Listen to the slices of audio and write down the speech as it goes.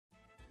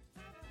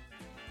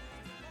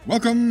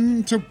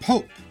Welcome to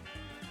Pulp,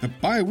 the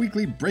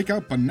bi-weekly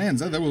breakout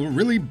bonanza that will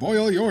really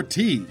boil your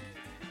tea.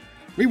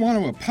 We want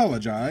to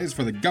apologize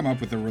for the gum-up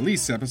with the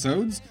release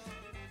episodes.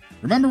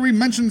 Remember we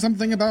mentioned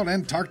something about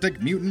Antarctic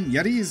mutant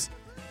yetis?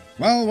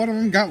 Well, one of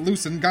them got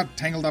loose and got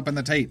tangled up in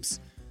the tapes.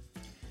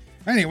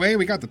 Anyway,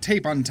 we got the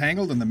tape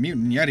untangled and the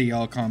mutant yeti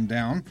all calmed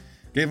down.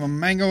 Gave them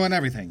mango and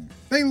everything.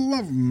 They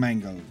love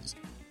mangoes.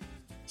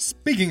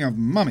 Speaking of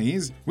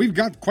mummies, we've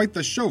got quite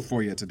the show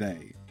for you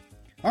today.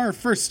 Our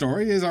first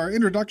story is our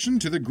introduction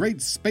to the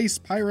great space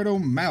pirate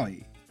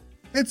O'Malley.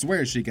 It's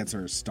where she gets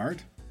her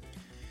start.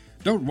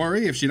 Don't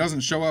worry if she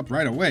doesn't show up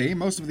right away,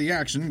 most of the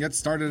action gets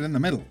started in the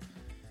middle.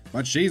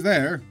 But she's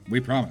there,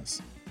 we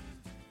promise.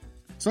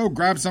 So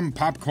grab some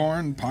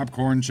popcorn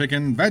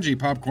chicken, veggie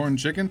popcorn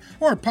chicken,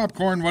 or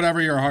popcorn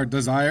whatever your heart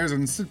desires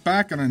and sit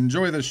back and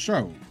enjoy the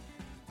show.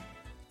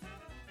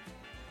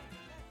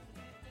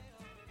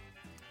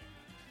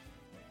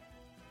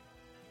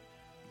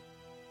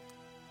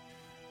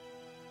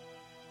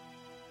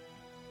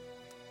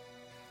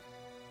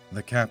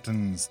 The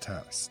Captain's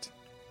Test.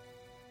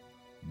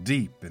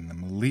 Deep in the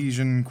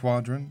Milesian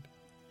Quadrant,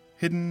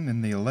 hidden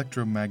in the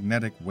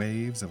electromagnetic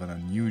waves of an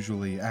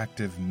unusually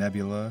active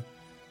nebula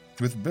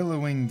with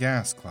billowing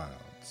gas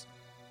clouds,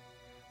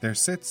 there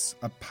sits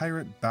a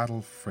pirate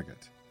battle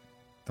frigate,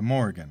 the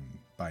Morgan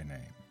by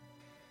name.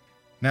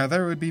 Now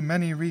there would be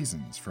many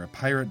reasons for a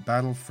pirate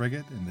battle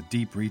frigate in the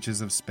deep reaches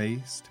of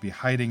space to be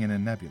hiding in a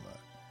nebula,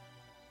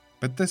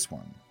 but this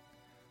one,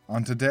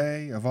 on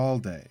today of all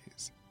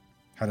days,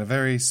 had a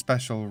very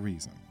special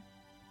reason.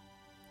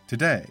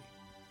 Today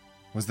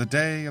was the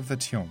day of the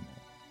Tionel,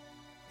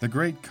 the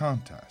great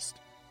contest,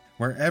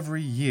 where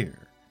every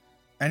year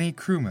any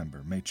crew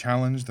member may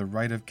challenge the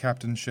right of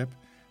captainship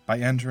by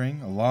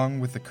entering, along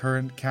with the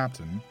current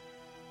captain,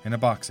 in a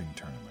boxing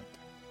tournament.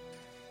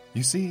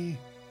 You see,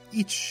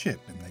 each ship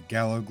in the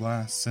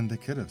Gallowglass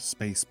Syndicate of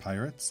space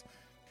pirates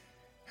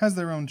has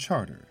their own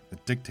charter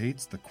that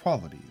dictates the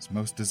qualities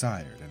most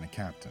desired in a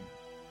captain.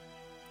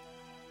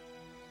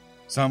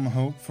 Some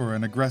hope for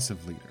an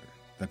aggressive leader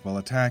that will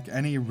attack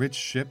any rich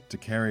ship to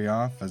carry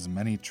off as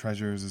many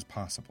treasures as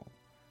possible.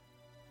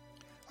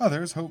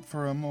 Others hope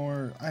for a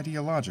more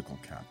ideological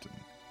captain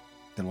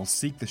that will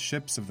seek the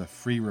ships of the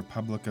Free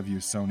Republic of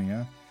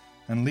Usonia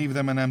and leave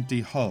them an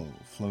empty hull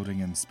floating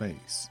in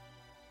space.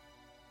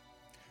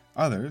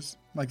 Others,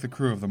 like the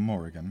crew of the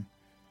Morgan,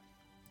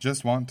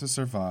 just want to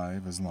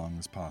survive as long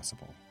as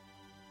possible.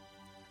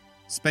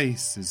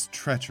 Space is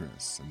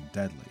treacherous and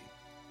deadly,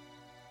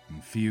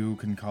 and few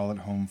can call it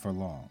home for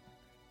long,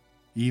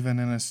 even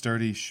in a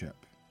sturdy ship.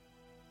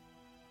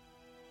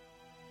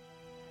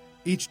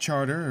 Each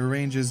charter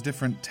arranges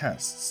different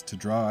tests to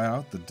draw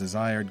out the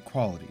desired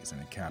qualities in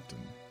a captain.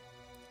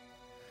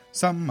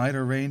 Some might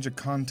arrange a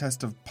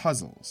contest of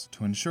puzzles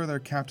to ensure their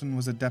captain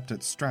was adept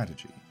at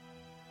strategy.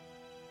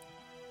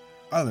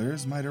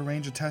 Others might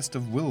arrange a test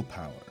of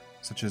willpower,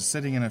 such as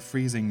sitting in a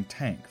freezing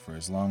tank for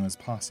as long as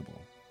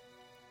possible.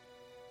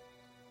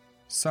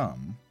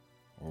 Some,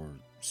 or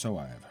so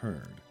I have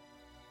heard,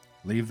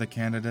 leave the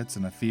candidates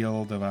in a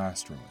field of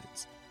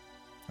asteroids,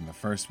 and the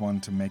first one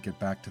to make it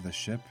back to the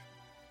ship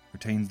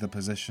retains the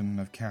position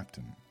of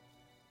captain.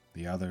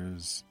 The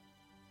others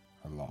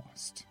are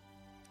lost.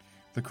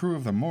 The crew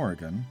of the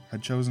Morgan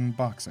had chosen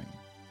boxing,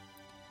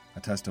 a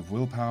test of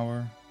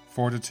willpower,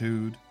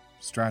 fortitude,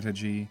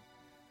 strategy,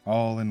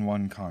 all in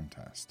one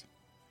contest.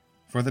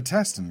 For the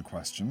test in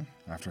question,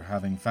 after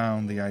having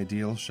found the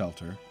ideal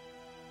shelter,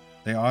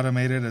 they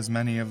automated as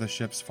many of the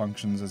ship's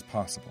functions as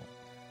possible,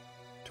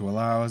 to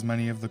allow as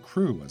many of the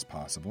crew as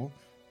possible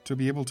to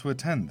be able to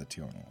attend the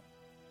Tionel.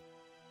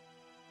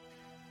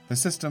 The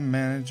system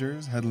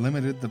managers had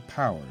limited the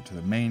power to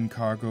the main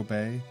cargo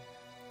bay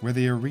where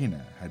the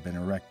arena had been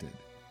erected,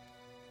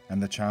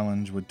 and the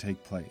challenge would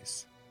take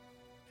place.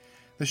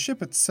 The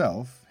ship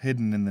itself,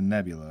 hidden in the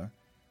nebula,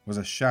 was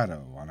a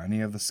shadow on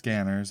any of the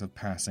scanners of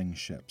passing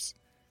ships.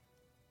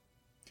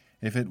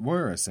 If it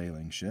were a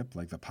sailing ship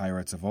like the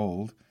pirates of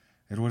old,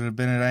 it would have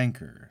been at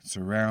anchor,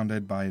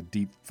 surrounded by a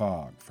deep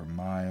fog for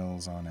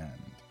miles on end.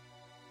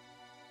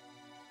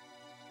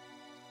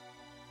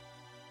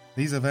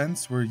 These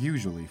events were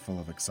usually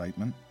full of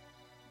excitement,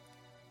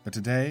 but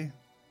today,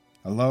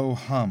 a low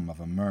hum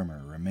of a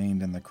murmur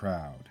remained in the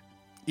crowd,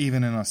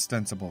 even in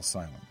ostensible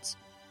silence,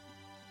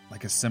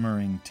 like a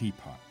simmering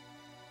teapot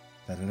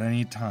that at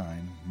any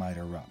time might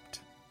erupt.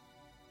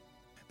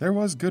 There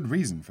was good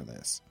reason for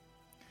this.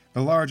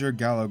 The larger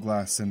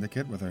Gallowglass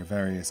Syndicate, with their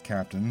various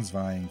captains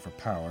vying for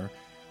power,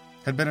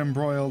 had been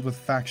embroiled with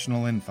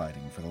factional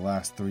infighting for the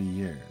last 3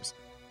 years.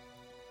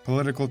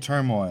 Political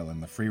turmoil in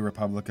the Free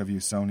Republic of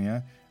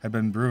Usonia had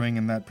been brewing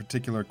in that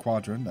particular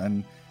quadrant,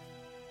 and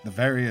the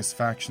various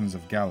factions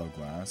of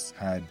Gallowglass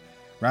had,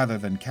 rather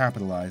than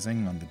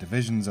capitalizing on the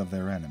divisions of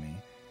their enemy,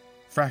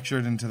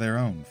 fractured into their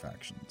own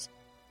factions.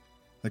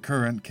 The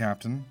current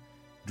captain,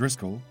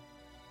 Driscoll,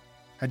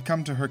 had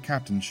come to her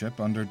captainship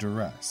under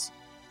duress.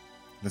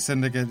 The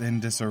Syndicate in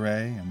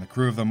disarray, and the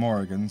crew of the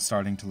Morgan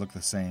starting to look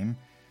the same,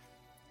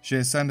 She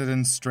ascended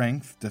in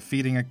strength,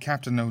 defeating a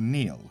Captain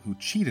O'Neill who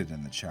cheated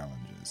in the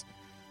challenges,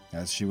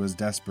 as she was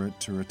desperate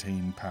to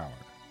retain power.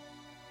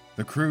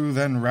 The crew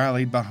then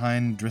rallied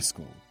behind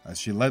Driscoll as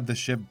she led the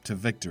ship to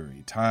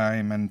victory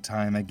time and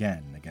time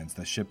again against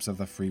the ships of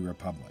the Free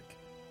Republic.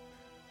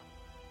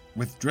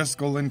 With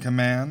Driscoll in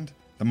command,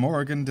 the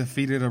Morrigan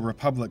defeated a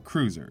Republic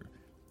cruiser,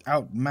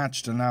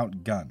 outmatched and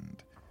outgunned,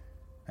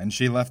 and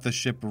she left the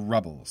ship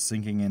rubble,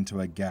 sinking into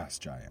a gas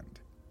giant.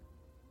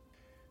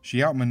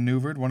 She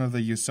outmaneuvered one of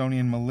the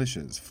Usonian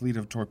militia's fleet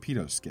of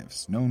torpedo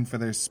skiffs, known for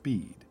their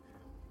speed.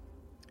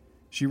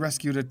 She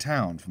rescued a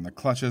town from the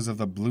clutches of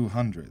the Blue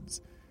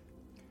Hundreds.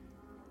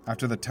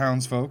 After the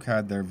townsfolk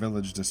had their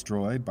village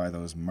destroyed by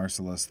those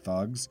merciless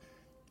thugs,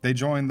 they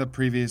joined the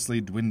previously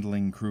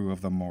dwindling crew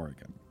of the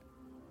Morrigan.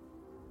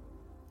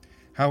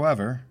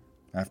 However,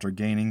 after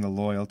gaining the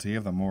loyalty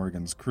of the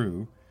Morrigan's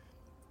crew,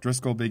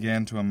 Driscoll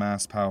began to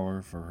amass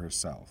power for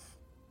herself.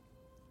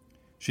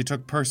 She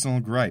took personal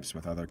gripes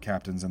with other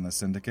captains in the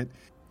syndicate.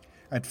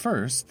 At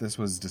first, this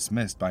was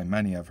dismissed by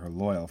many of her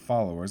loyal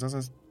followers as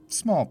a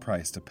small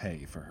price to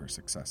pay for her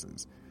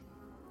successes.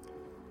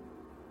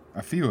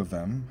 A few of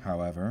them,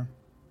 however,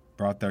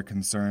 brought their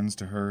concerns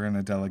to her in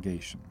a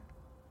delegation.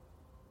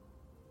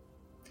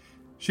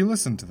 She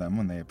listened to them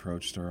when they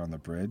approached her on the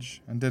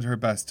bridge and did her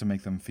best to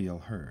make them feel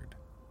heard.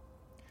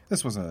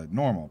 This was a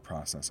normal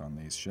process on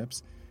these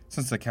ships.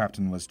 Since the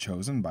captain was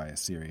chosen by a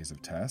series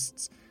of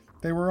tests,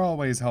 they were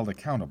always held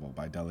accountable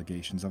by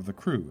delegations of the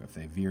crew if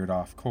they veered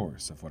off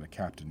course of what a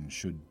captain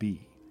should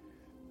be.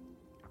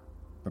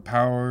 But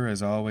power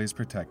is always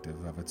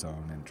protective of its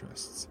own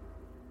interests.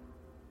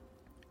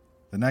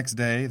 The next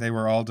day, they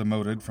were all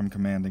demoted from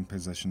commanding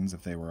positions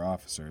if they were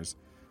officers,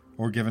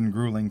 or given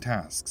grueling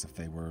tasks if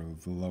they were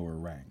of the lower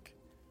rank.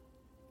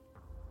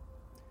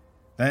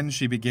 Then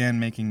she began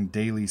making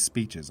daily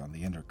speeches on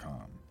the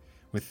intercom,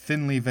 with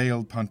thinly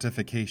veiled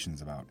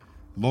pontifications about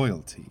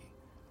loyalty,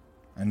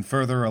 and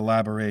further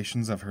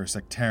elaborations of her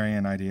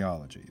sectarian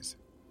ideologies.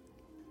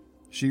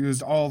 She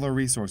used all the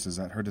resources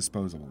at her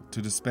disposal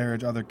to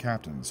disparage other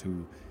captains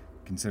who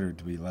considered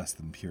to be less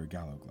than pure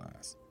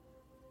gallowglass.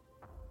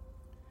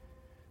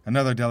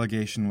 Another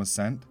delegation was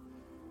sent,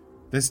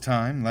 this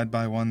time led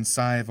by one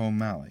Sive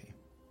O'Malley.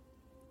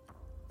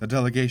 The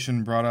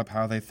delegation brought up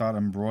how they thought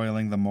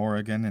embroiling the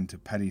Morrigan into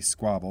petty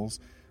squabbles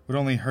would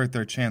only hurt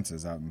their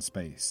chances out in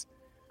space.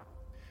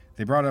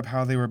 They brought up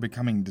how they were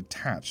becoming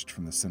detached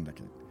from the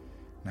syndicate,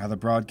 and how the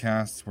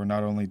broadcasts were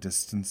not only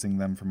distancing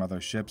them from other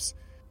ships,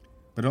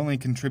 but only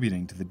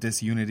contributing to the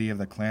disunity of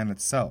the clan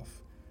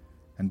itself,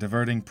 and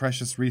diverting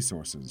precious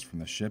resources from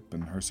the ship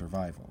and her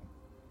survival.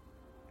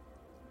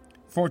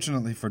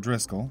 Fortunately for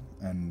Driscoll,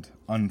 and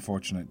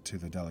unfortunate to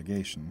the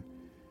delegation,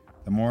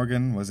 the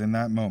Morrigan was in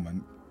that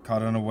moment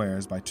caught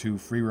unawares by two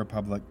Free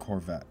Republic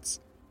corvettes.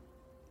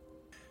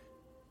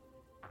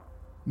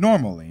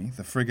 Normally,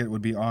 the frigate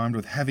would be armed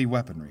with heavy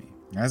weaponry,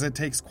 as it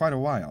takes quite a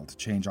while to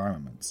change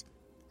armaments,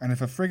 and if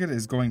a frigate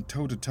is going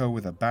toe-to-toe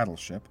with a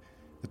battleship,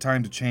 the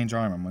time to change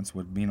armaments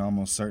would mean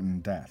almost certain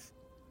death.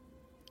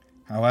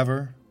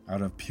 However,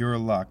 out of pure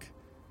luck,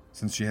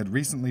 since she had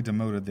recently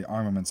demoted the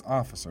armaments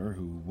officer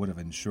who would have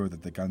ensured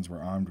that the guns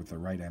were armed with the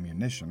right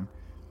ammunition,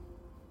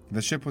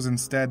 the ship was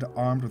instead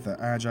armed with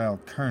the agile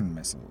Kern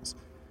missiles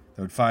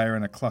that would fire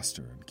in a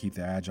cluster and keep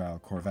the agile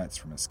corvettes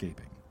from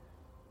escaping.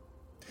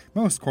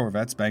 Most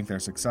corvettes bank their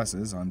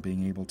successes on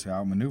being able to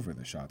outmaneuver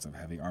the shots of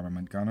heavy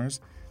armament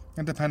gunners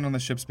and depend on the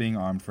ships being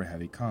armed for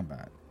heavy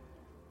combat.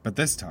 But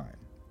this time,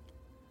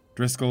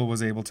 Driscoll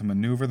was able to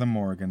maneuver the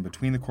Morrigan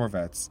between the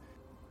corvettes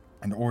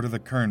and order the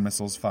Kern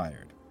missiles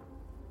fired.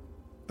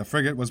 The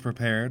frigate was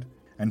prepared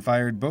and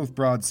fired both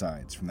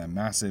broadsides from their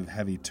massive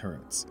heavy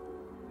turrets.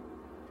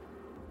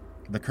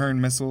 The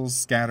Kern missiles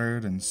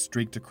scattered and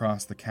streaked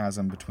across the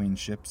chasm between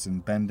ships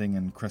in bending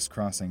and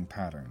crisscrossing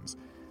patterns,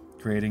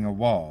 creating a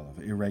wall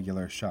of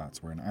irregular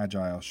shots where an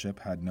agile ship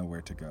had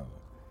nowhere to go.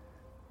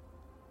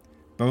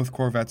 Both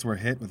corvettes were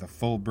hit with a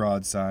full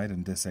broadside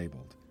and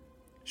disabled,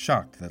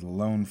 shocked that a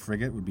lone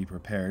frigate would be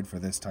prepared for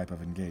this type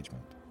of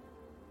engagement.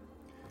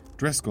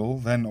 Driscoll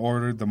then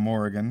ordered the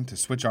Morrigan to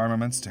switch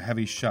armaments to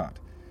heavy shot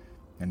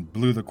and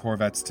blew the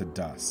corvettes to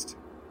dust.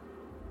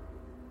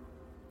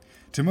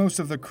 To most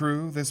of the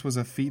crew, this was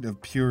a feat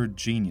of pure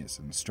genius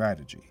and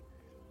strategy.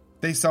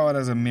 They saw it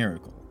as a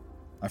miracle.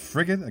 A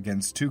frigate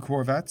against two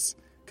corvettes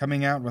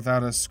coming out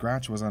without a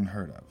scratch was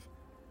unheard of.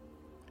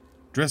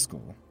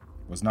 Driscoll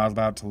was not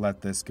about to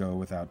let this go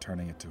without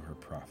turning it to her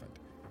profit.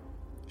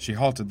 She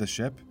halted the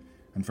ship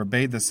and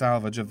forbade the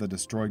salvage of the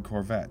destroyed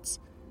corvettes,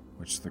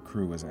 which the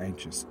crew was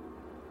anxious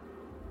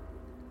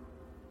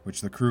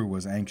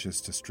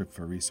to strip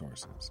for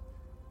resources.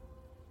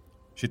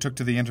 She took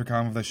to the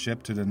intercom of the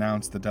ship to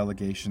denounce the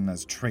delegation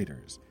as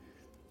traitors.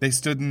 They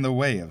stood in the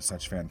way of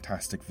such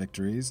fantastic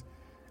victories,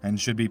 and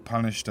should be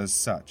punished as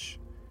such.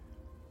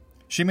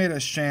 She made a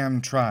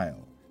sham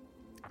trial,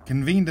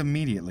 convened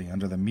immediately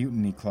under the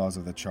mutiny clause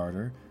of the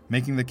Charter,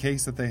 making the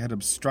case that they had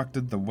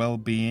obstructed the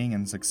well-being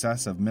and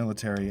success of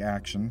military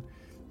action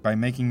by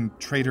making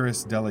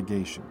traitorous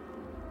delegation.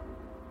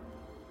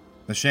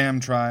 The sham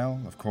trial,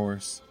 of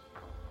course,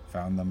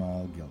 found them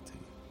all guilty.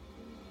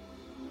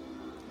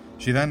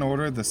 She then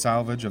ordered the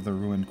salvage of the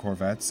ruined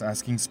corvettes,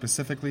 asking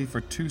specifically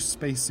for 2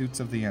 spacesuits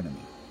of the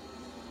enemy.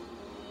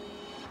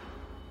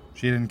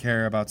 She didn't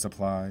care about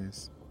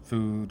supplies,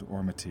 food,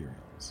 or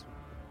materials.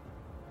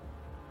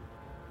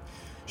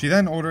 She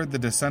then ordered the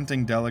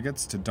dissenting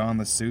delegates to don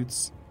the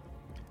suits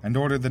and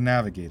ordered the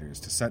navigators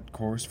to set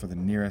course for the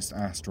nearest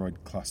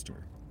asteroid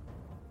cluster.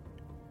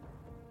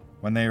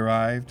 When they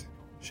arrived,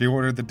 she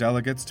ordered the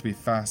delegates to be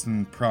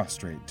fastened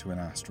prostrate to an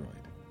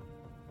asteroid,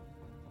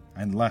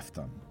 and left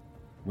them,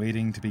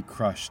 waiting to be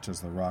crushed as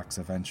the rocks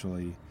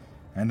eventually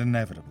and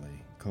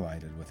inevitably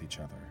collided with each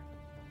other.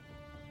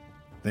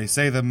 They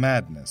say the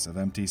madness of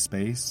empty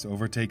space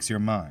overtakes your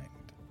mind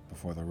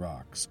before the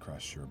rocks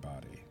crush your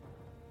body.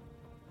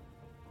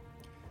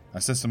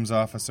 A systems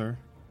officer,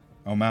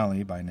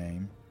 O'Malley by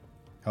name,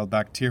 held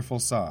back tearful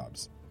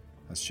sobs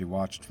as she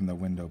watched from the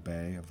window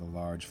bay of the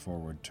large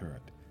forward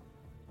turret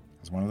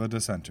as one of the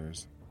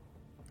dissenters,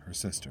 her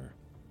sister,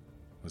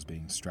 was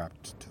being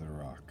strapped to the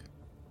rock.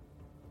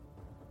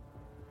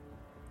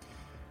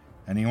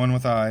 Anyone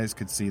with eyes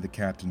could see the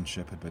captain's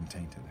ship had been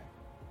tainted.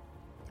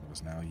 It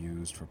was now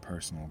used for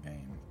personal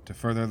gain, to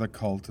further the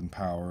cult and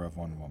power of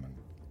one woman.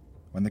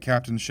 When the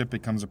captain's ship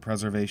becomes a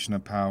preservation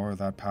of power,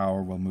 that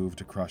power will move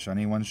to crush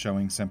anyone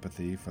showing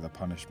sympathy for the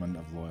punishment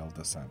of loyal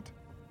dissent.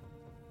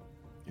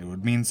 It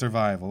would mean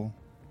survival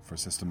for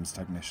systems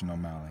technician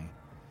O'Malley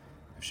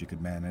if she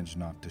could manage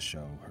not to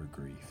show her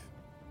grief.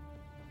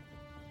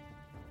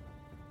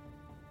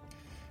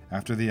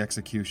 After the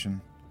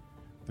execution,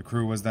 the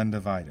crew was then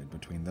divided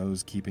between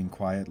those keeping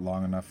quiet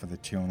long enough for the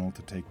tional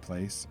to take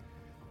place,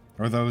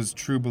 or those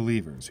true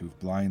believers who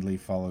blindly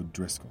followed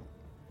Driscoll.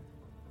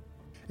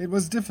 It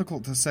was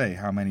difficult to say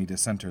how many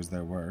dissenters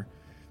there were.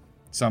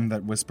 Some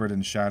that whispered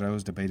in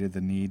shadows debated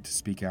the need to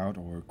speak out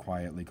or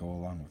quietly go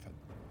along with it.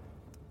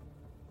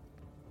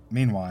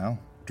 Meanwhile,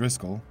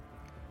 Driscoll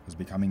was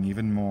becoming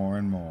even more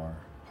and more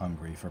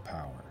hungry for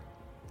power.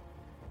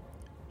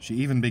 She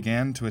even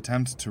began to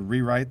attempt to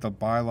rewrite the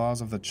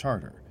bylaws of the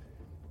Charter,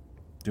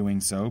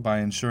 doing so by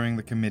ensuring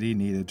the committee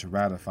needed to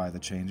ratify the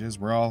changes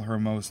were all her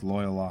most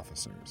loyal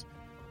officers.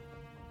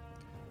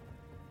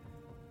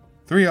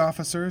 3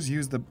 officers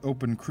used the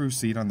open crew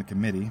seat on the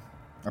committee,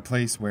 a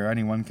place where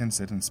anyone can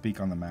sit and speak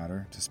on the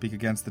matter, to speak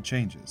against the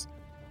changes.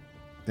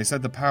 They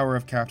said the power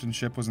of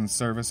captainship was in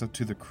service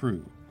to the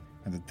crew,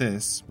 and that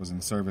this was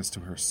in service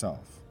to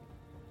herself.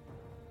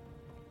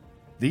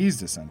 These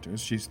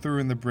dissenters she threw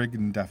in the brig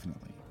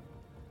indefinitely.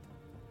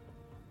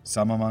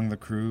 Some among the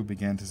crew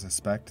began to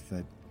suspect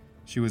that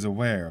she was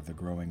aware of the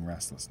growing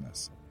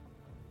restlessness,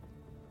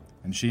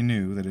 and she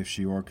knew that if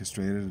she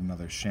orchestrated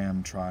another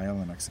sham trial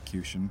and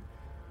execution,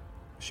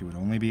 she would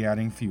only be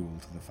adding fuel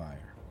to the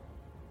fire.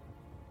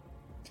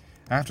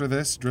 After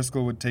this,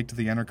 Driscoll would take to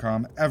the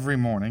intercom every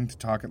morning to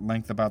talk at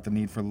length about the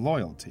need for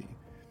loyalty,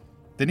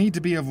 the need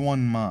to be of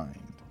one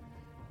mind,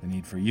 the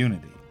need for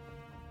unity,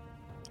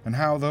 and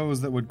how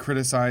those that would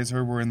criticize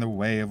her were in the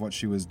way of what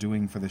she was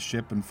doing for the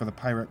ship and for the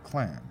pirate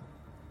clan.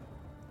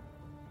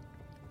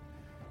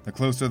 The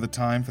closer the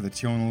time for the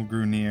tional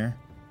grew near,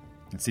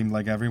 it seemed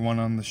like everyone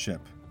on the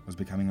ship was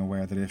becoming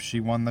aware that if she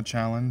won the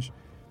challenge,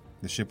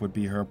 the ship would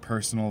be her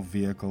personal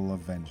vehicle of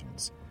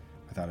vengeance,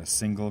 without a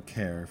single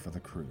care for the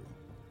crew.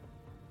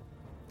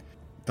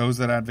 Those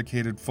that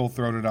advocated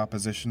full-throated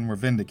opposition were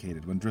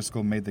vindicated when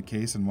Driscoll made the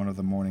case in one of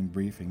the morning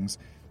briefings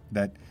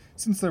that,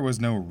 since there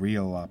was no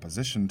real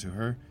opposition to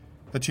her,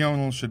 the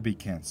tional should be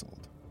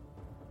cancelled.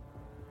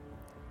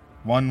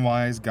 One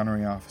wise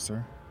gunnery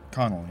officer,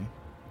 Connolly,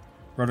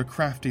 wrote a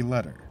crafty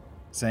letter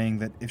saying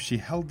that if she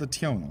held the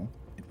tional,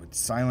 it would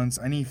silence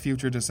any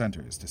future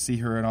dissenters to see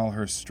her in all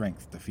her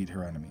strength defeat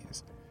her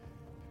enemies.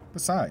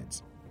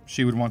 Besides,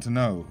 she would want to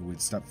know who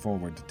would step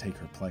forward to take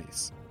her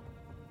place.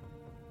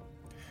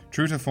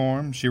 True to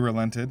form, she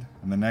relented,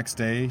 and the next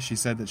day she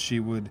said that she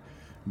would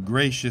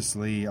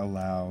graciously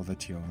allow the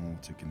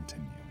tional to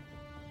continue.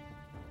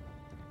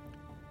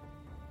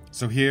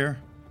 So here,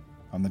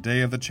 on the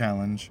day of the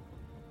challenge,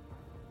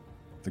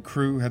 the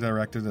crew had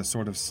erected a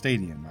sort of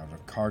stadium out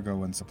of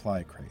cargo and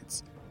supply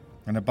crates,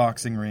 and a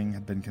boxing ring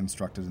had been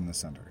constructed in the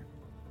center.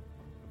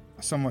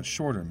 A somewhat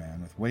shorter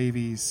man with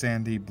wavy,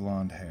 sandy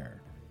blonde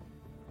hair,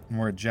 and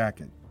wore a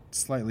jacket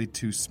slightly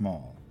too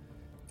small,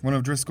 one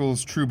of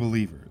Driscoll's true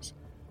believers,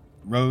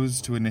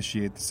 rose to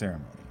initiate the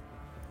ceremony.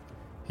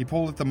 He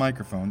pulled at the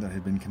microphone that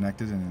had been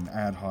connected in an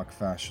ad hoc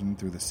fashion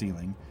through the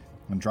ceiling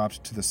and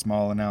dropped to the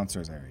small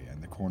announcer's area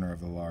in the corner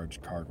of the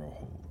large cargo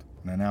hold,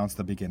 and announced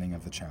the beginning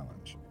of the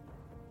challenge.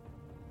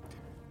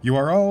 "You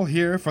are all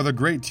here for the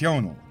Great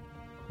Tional,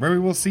 where we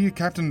will see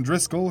Captain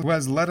Driscoll, who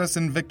has led us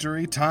in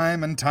victory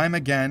time and time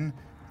again,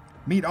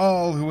 meet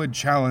all who would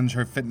challenge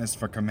her fitness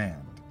for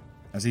command."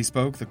 As he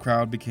spoke, the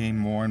crowd became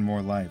more and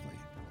more lively.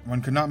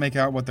 One could not make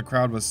out what the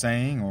crowd was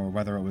saying, or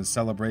whether it was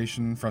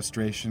celebration,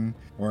 frustration,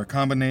 or a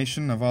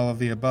combination of all of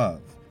the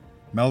above,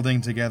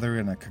 melding together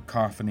in a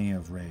cacophony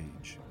of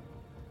rage.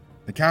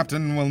 "The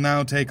captain will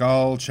now take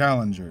all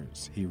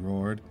challengers," he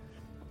roared,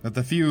 Let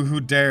the few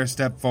who dare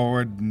step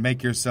forward and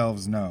make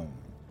yourselves known.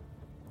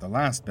 The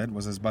last bit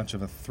was as much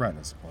of a threat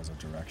as it was a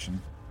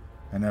direction,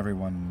 and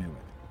everyone knew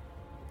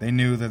it. They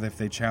knew that if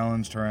they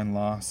challenged her and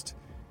lost,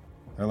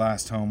 their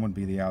last home would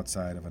be the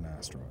outside of an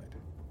asteroid.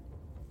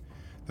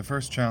 The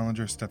first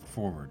challenger stepped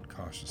forward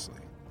cautiously,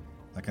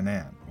 like an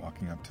ant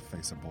walking up to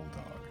face a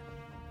bulldog.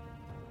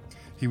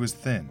 He was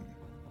thin,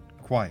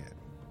 quiet,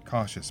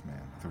 cautious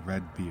man with a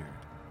red beard,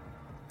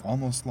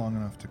 almost long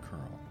enough to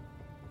curl.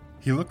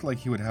 He looked like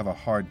he would have a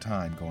hard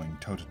time going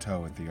toe-to-toe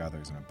with the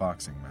others in a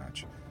boxing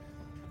match,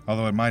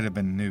 although it might have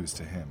been news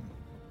to him.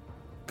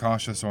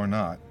 Cautious or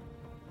not,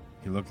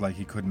 he looked like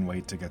he couldn't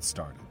wait to get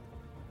started.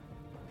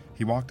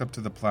 He walked up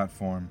to the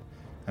platform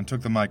and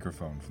took the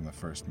microphone from the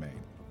first mate.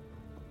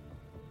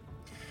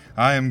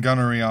 I am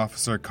Gunnery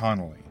Officer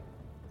Connolly,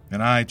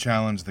 and I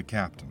challenge the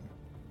captain.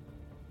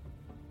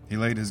 He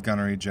laid his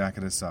gunnery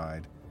jacket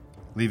aside,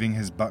 leaving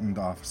his buttoned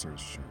officer's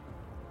shirt.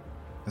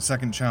 The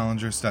second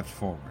challenger stepped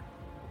forward,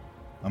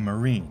 a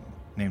Marine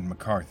named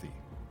McCarthy,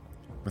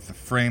 with the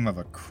frame of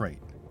a crate.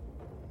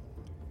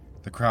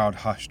 The crowd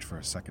hushed for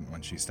a second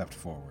when she stepped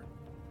forward.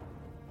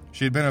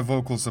 She had been a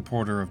vocal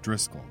supporter of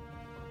Driscoll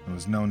and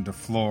was known to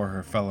floor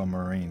her fellow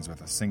Marines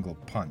with a single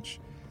punch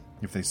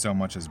if they so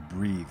much as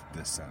breathed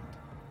dissent.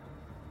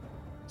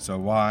 So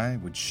why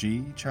would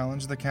she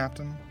challenge the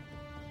captain?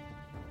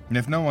 And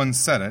if no one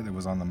said it, it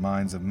was on the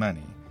minds of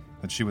many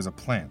that she was a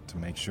plant to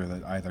make sure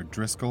that either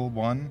Driscoll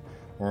won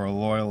or a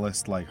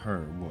loyalist like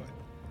her would.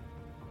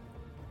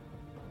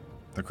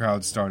 The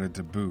crowd started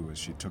to boo as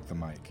she took the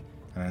mic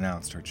and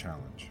announced her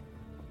challenge.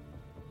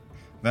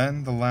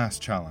 Then the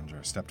last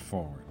challenger stepped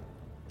forward,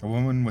 a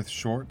woman with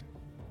short,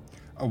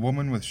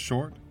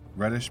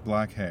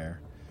 reddish-black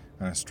hair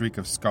and a streak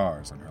of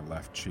scars on her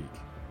left cheek.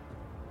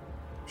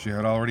 She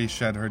had already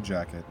shed her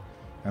jacket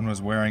and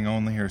was wearing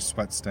only her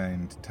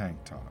sweat-stained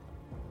tank top.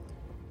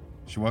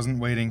 She wasn't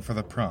waiting for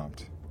the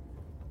prompt,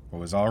 but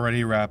was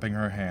already wrapping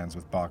her hands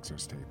with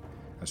boxer's tape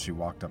as she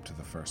walked up to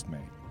the first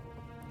mate.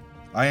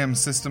 I am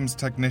Systems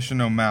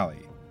Technician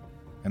O'Malley,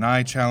 and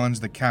I challenge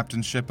the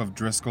captainship of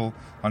Driscoll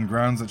on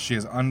grounds that she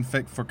is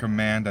unfit for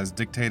command as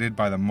dictated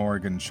by the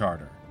Morrigan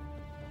Charter.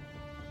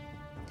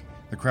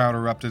 The crowd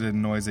erupted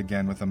in noise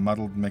again with a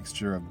muddled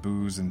mixture of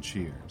boos and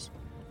cheers.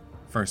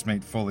 First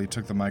Mate Foley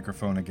took the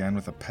microphone again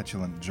with a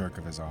petulant jerk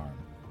of his arm.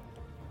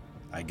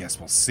 I guess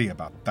we'll see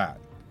about that,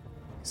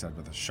 he said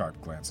with a sharp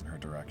glance in her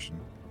direction.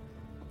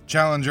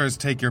 Challengers,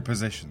 take your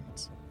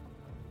positions.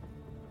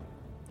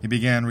 He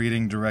began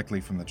reading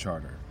directly from the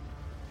charter.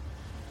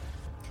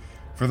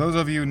 For those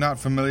of you not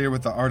familiar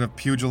with the art of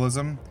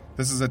pugilism,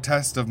 this is a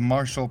test of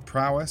martial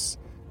prowess,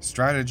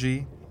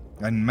 strategy,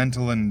 and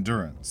mental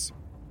endurance.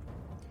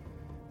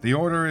 The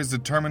order is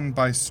determined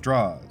by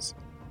straws.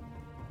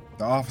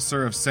 The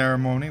officer of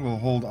ceremony will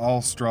hold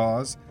all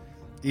straws,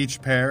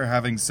 each pair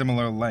having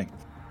similar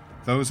length.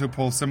 Those who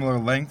pull similar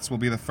lengths will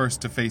be the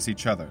first to face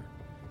each other.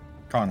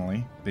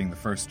 Connolly, being the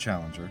first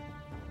challenger,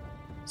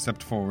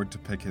 stepped forward to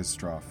pick his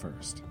straw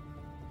first.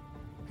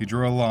 He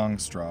drew a long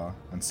straw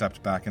and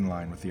stepped back in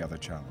line with the other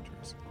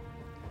challengers.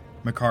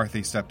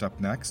 McCarthy stepped up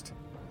next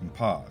and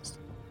paused.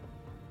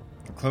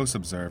 A close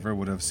observer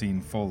would have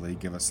seen Foley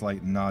give a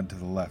slight nod to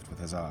the left with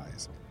his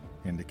eyes,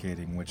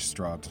 indicating which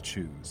straw to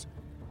choose.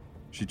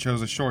 She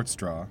chose a short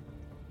straw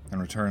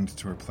and returned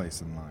to her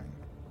place in line.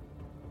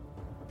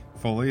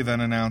 Foley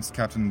then announced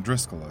Captain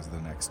Driscoll as the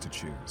next to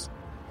choose.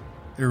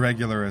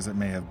 Irregular as it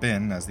may have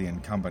been, as the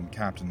incumbent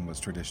captain was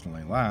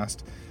traditionally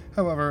last,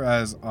 however,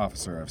 as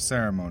officer of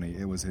ceremony,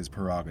 it was his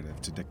prerogative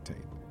to dictate.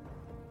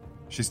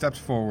 She stepped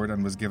forward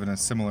and was given a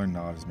similar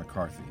nod as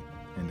McCarthy,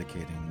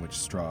 indicating which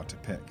straw to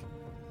pick.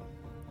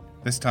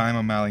 This time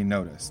O'Malley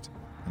noticed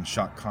and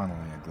shot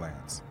Connolly a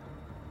glance.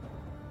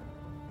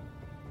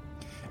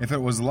 If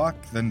it was luck,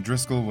 then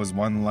Driscoll was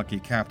one lucky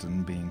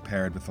captain being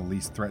paired with the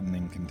least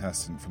threatening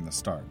contestant from the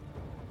start.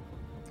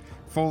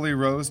 Foley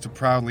rose to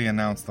proudly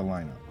announce the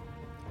lineup.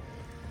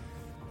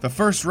 The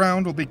first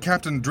round will be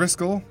Captain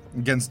Driscoll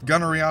against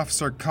Gunnery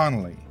Officer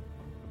Connolly,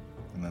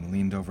 and then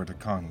leaned over to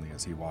Connolly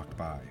as he walked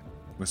by,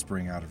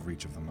 whispering out of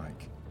reach of the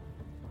mic.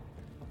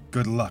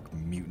 Good luck,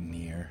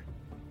 mutineer.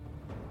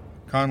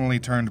 Connolly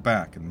turned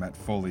back and met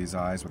Foley's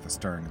eyes with a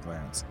stern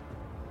glance.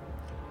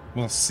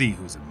 We'll see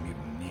who's a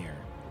mutineer,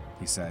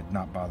 he said,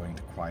 not bothering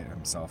to quiet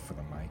himself for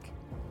the mic.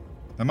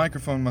 The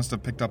microphone must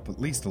have picked up at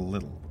least a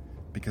little,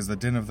 because the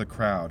din of the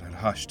crowd had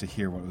hushed to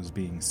hear what was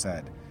being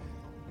said,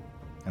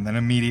 and then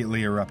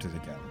immediately erupted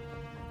again.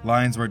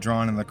 Lines were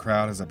drawn in the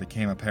crowd as it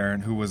became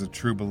apparent who was a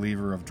true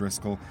believer of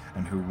Driscoll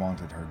and who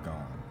wanted her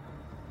gone.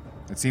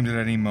 It seemed at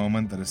any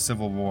moment that a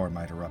civil war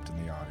might erupt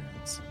in the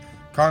audience.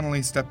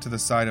 Connolly stepped to the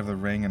side of the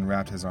ring and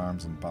wrapped his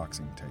arms in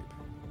boxing tape.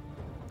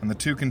 And the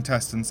two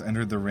contestants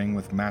entered the ring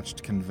with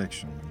matched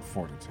conviction and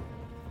fortitude.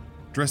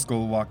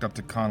 Driscoll walked up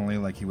to Connolly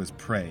like he was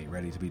prey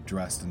ready to be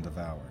dressed and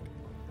devoured.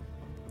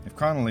 If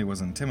Connolly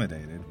was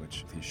intimidated,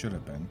 which he should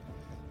have been,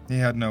 he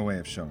had no way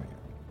of showing it.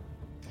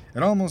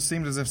 It almost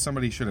seemed as if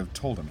somebody should have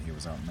told him he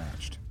was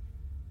outmatched.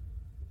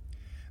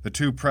 The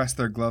two pressed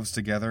their gloves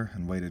together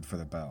and waited for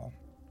the bell.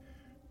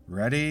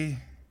 Ready?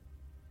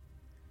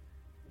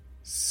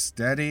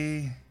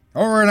 Steady?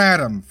 Over and at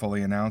him,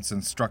 Foley announced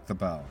and struck the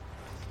bell.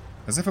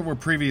 As if it were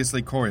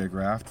previously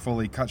choreographed,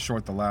 Foley cut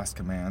short the last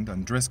command,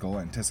 and Driscoll,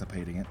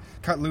 anticipating it,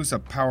 cut loose a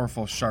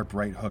powerful sharp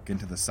right hook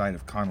into the side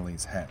of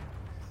Connolly's head.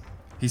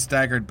 He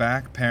staggered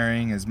back,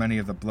 parrying as many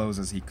of the blows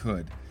as he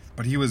could,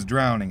 but he was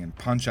drowning in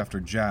punch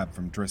after jab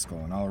from Driscoll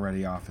and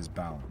already off his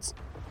balance.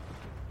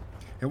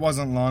 It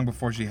wasn't long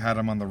before she had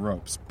him on the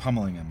ropes,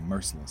 pummeling him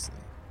mercilessly.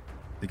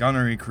 The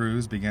gunnery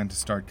crews began to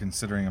start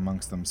considering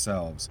amongst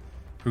themselves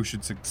who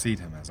should succeed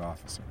him as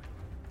officer.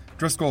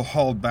 Driscoll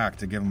hauled back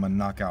to give him a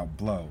knockout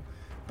blow,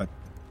 but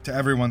to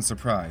everyone's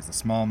surprise, the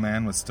small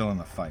man was still in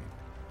the fight.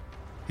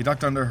 He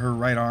ducked under her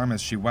right arm as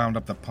she wound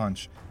up the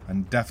punch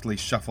and deftly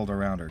shuffled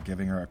around her,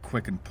 giving her a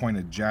quick and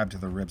pointed jab to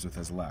the ribs with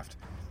his left.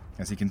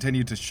 As he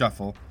continued to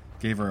shuffle,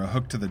 gave her a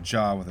hook to the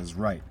jaw with his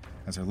right,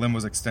 as her limb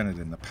was extended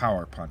in the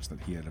power punch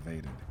that he had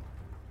evaded.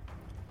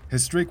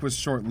 His streak was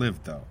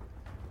short-lived, though,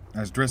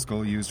 as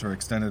Driscoll used her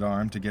extended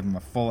arm to give him a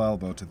full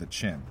elbow to the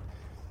chin,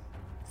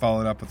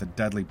 followed up with a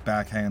deadly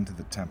backhand to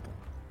the temple.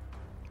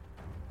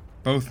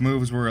 Both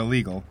moves were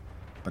illegal,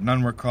 but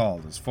none were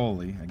called, as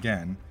Foley,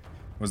 again,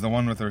 was the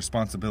one with the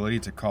responsibility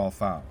to call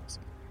fouls.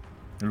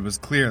 It was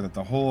clear that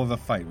the whole of the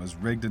fight was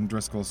rigged in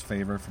Driscoll's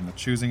favor from the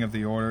choosing of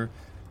the order.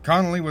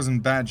 Connolly was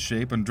in bad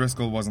shape, and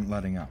Driscoll wasn't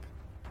letting up.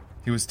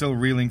 He was still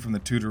reeling from the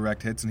 2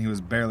 direct hits, and he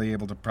was barely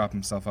able to prop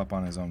himself up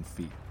on his own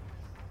feet.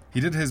 He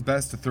did his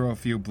best to throw a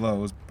few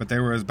blows, but they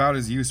were about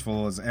as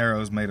useful as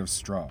arrows made of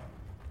straw.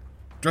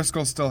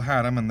 Driscoll still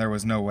had him, and there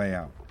was no way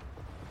out.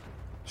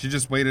 She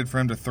just waited for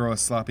him to throw a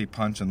sloppy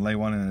punch and lay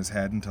one in his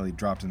head until he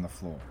dropped on the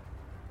floor.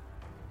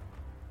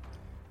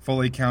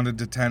 Foley counted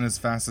to 10 as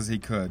fast as he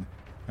could,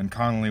 and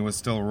Connolly was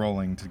still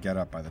rolling to get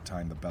up by the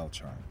time the bell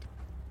chimed.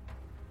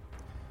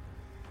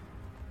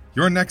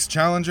 "Your next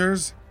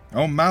challengers,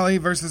 O'Malley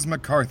versus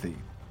McCarthy,"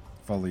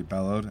 Foley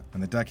bellowed,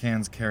 and the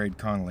deckhands carried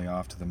Connolly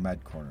off to the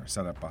med corner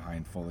set up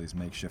behind Foley's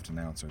makeshift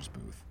announcer's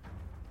booth.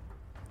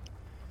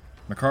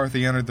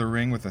 McCarthy entered the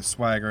ring with a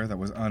swagger that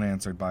was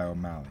unanswered by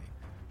O'Malley,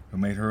 who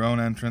made her own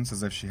entrance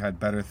as if she had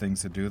better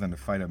things to do than to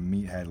fight a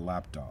meathead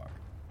lapdog.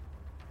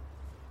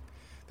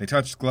 They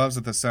touched gloves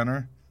at the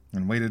center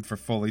and waited for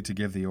Foley to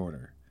give the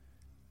order.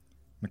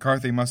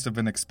 McCarthy must have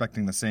been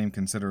expecting the same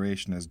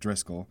consideration as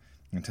Driscoll,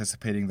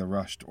 anticipating the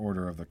rushed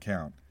order of the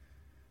count.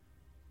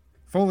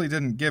 Foley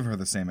didn't give her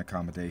the same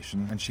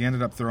accommodation, and she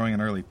ended up throwing an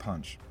early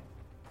punch.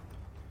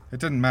 It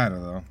didn't matter,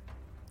 though.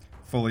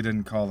 Foley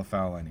didn't call the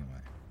foul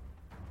anyway.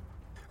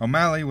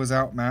 O'Malley was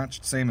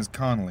outmatched, same as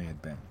Connolly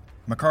had been.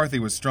 McCarthy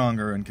was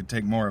stronger and could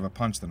take more of a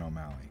punch than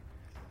O'Malley.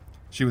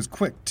 She was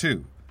quick,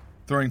 too,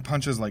 throwing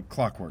punches like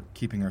clockwork,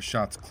 keeping her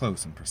shots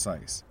close and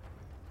precise.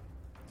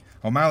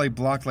 O'Malley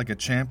blocked like a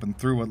champ and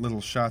threw what little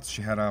shots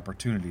she had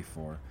opportunity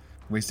for,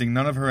 wasting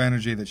none of her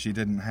energy that she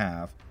didn't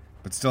have,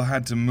 but still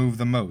had to move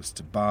the most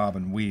to bob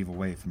and weave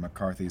away from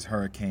McCarthy's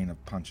hurricane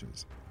of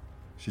punches.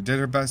 She did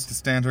her best to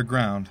stand her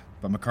ground,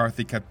 but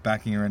McCarthy kept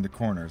backing her into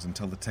corners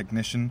until the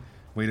technician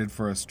waited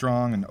for a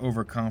strong and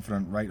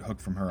overconfident right hook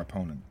from her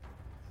opponent.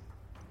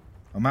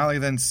 O'Malley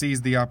then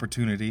seized the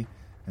opportunity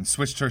and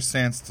switched her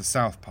stance to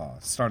southpaw,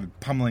 started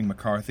pummeling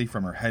McCarthy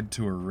from her head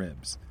to her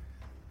ribs.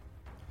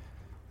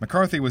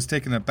 McCarthy was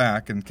taken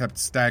aback and kept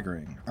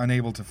staggering,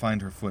 unable to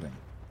find her footing.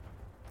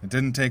 It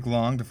didn't take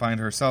long to find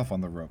herself on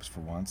the ropes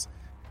for once,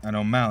 and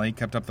O'Malley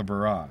kept up the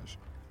barrage.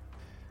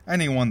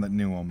 Anyone that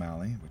knew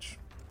O'Malley, which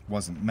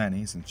wasn't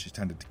many since she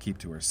tended to keep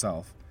to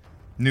herself,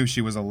 knew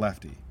she was a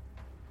lefty.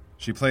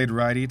 She played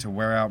righty to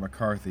wear out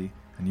McCarthy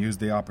and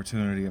used the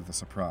opportunity of the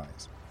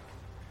surprise.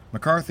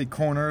 McCarthy,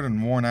 cornered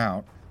and worn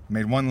out,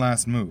 made one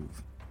last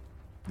move,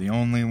 the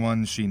only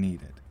one she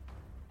needed.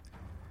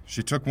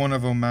 She took one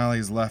of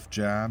O'Malley's left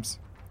jabs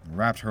and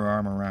wrapped her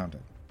arm around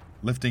it,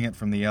 lifting it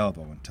from the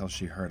elbow until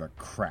she heard a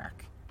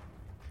crack.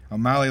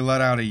 O'Malley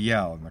let out a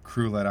yell, and the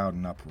crew let out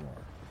an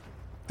uproar.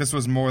 This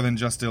was more than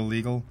just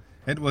illegal,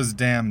 it was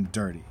damn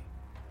dirty.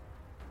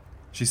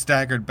 She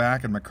staggered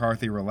back, and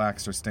McCarthy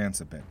relaxed her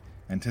stance a bit,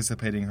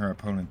 anticipating her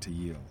opponent to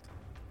yield.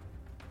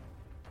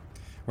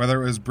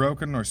 Whether it was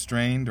broken or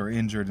strained or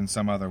injured in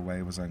some other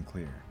way was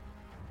unclear.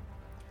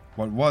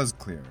 What was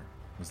clear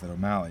was that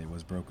O'Malley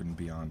was broken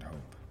beyond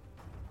hope.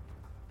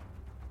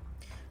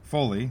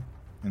 Foley,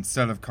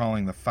 instead of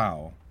calling the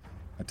foul,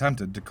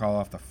 attempted to call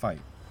off the fight.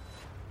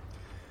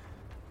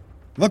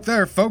 "Look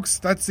there, folks,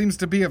 that seems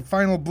to be a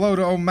final blow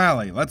to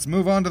O'Malley. Let's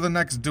move on to the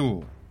next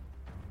duel."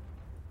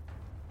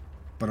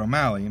 But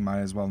O'Malley might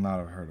as well not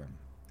have heard him.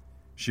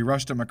 She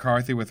rushed at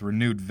McCarthy with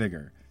renewed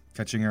vigor,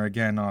 catching her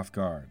again off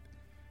guard.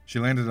 She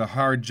landed a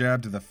hard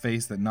jab to the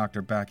face that knocked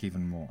her back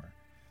even more.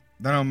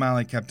 Then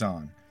O'Malley kept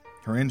on,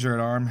 her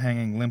injured arm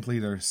hanging limply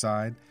to her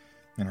side,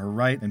 and her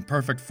right in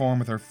perfect form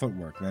with her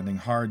footwork, landing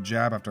hard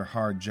jab after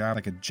hard jab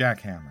like a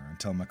jackhammer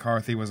until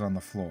McCarthy was on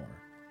the floor.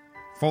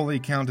 Foley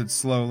counted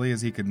slowly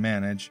as he could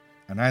manage,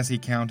 and as he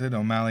counted,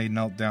 O'Malley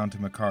knelt down to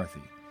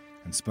McCarthy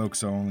and spoke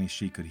so only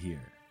she could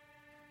hear.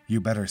 "You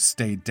better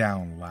stay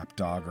down,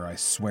 lapdog, or I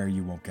swear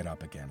you won't get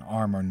up again,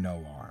 arm or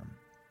no arm."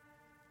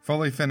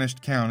 Foley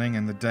finished counting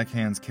and the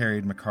deckhands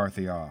carried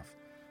McCarthy off,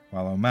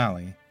 while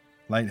O'Malley,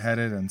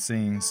 lightheaded and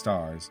seeing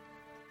stars,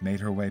 made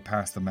her way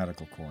past the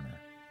medical corner.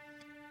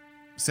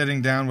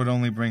 Sitting down would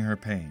only bring her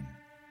pain.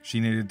 She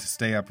needed to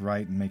stay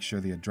upright and make sure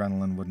the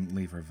adrenaline wouldn't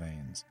leave her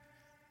veins.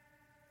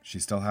 She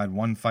still had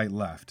one fight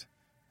left,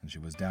 and she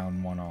was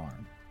down one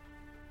arm.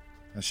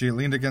 As she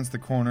leaned against the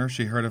corner,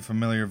 she heard a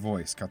familiar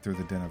voice cut through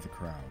the din of the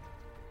crowd.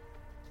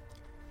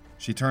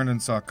 She turned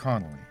and saw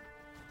Connolly,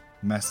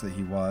 mess that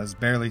he was,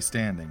 barely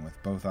standing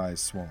with both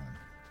eyes swollen.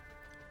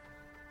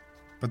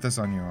 "Put this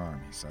on your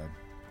arm," he said,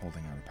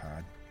 holding out a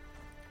pad.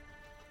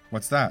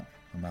 "What's that?"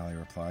 O'Malley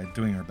replied,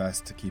 doing her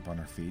best to keep on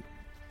her feet.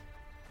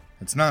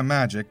 "It's not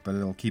magic, but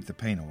it'll keep the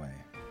pain away."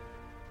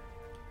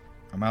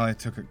 O'Malley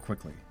took it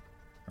quickly,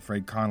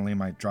 afraid Connolly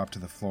might drop to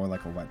the floor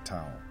like a wet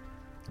towel,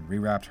 and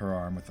rewrapped her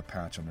arm with the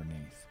patch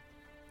underneath.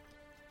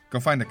 "Go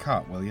find a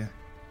cot, will you?"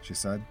 she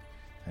said,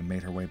 and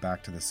made her way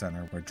back to the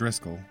center where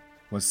Driscoll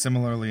was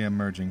similarly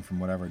emerging from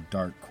whatever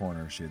dark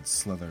corner she had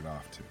slithered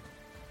off to.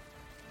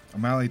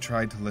 O'Malley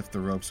tried to lift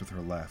the ropes with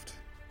her left,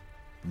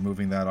 but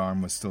moving that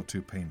arm was still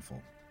too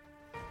painful.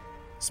 The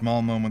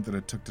small moment that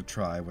it took to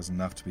try was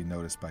enough to be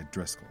noticed by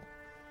Driscoll,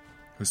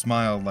 who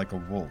smiled like a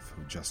wolf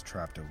who just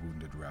trapped a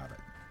wounded rabbit.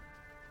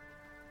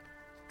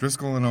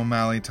 Driscoll and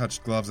O'Malley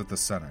touched gloves at the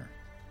center,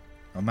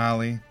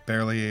 O'Malley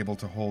barely able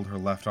to hold her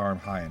left arm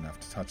high enough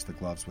to touch the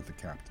gloves with the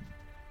captain.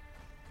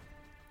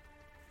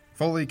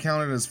 Foley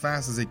counted as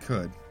fast as he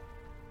could,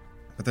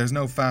 but there's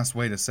no fast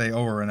way to say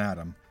over an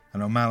atom,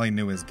 and O'Malley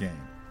knew his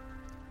game.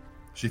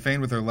 She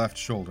feigned with her left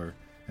shoulder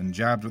and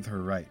jabbed with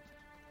her right.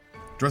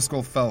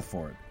 Driscoll fell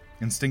for it,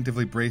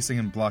 instinctively bracing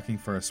and blocking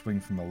for a swing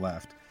from the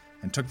left,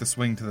 and took the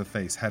swing to the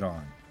face head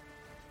on.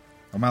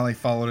 O'Malley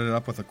followed it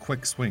up with a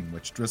quick swing,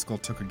 which Driscoll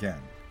took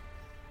again.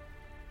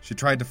 She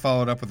tried to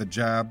follow it up with a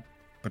jab,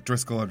 but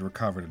Driscoll had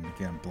recovered and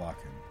began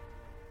blocking.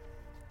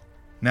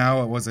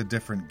 Now it was a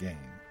different game.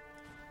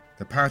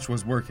 The patch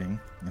was working,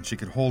 and she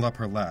could hold up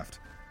her left,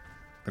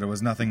 but it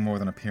was nothing more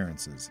than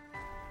appearances.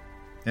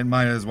 It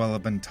might as well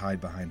have been tied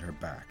behind her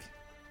back.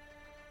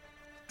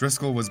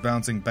 Driscoll was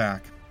bouncing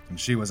back, and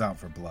she was out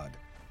for blood.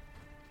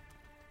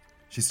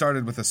 She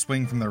started with a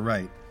swing from the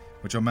right,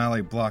 which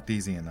O'Malley blocked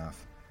easy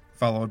enough,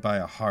 followed by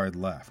a hard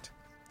left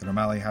that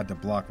O'Malley had to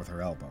block with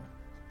her elbow.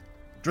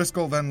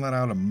 Driscoll then let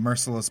out a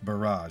merciless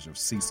barrage of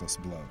ceaseless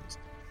blows.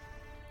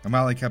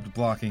 O'Malley kept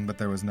blocking, but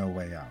there was no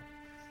way out.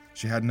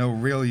 She had no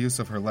real use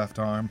of her left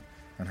arm,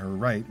 and her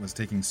right was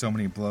taking so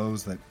many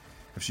blows that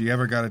if she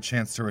ever got a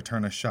chance to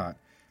return a shot,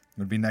 it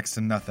would be next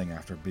to nothing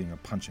after being a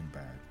punching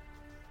bag.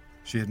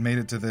 She had made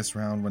it to this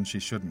round when she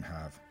shouldn't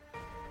have,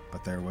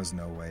 but there was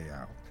no way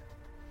out.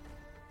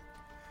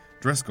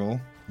 Driscoll,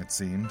 it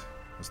seemed,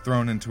 was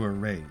thrown into a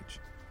rage.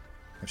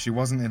 If she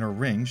wasn't in a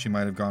ring, she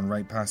might have gone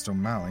right past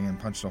O'Malley and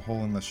punched a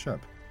hole in the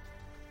ship.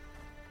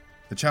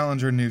 The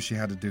challenger knew she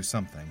had to do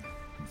something,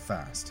 and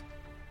fast.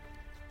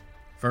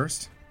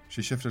 First,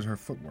 she shifted her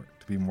footwork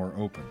to be more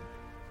open,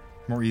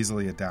 more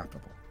easily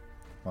adaptable,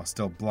 while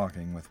still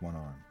blocking with one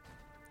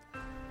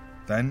arm.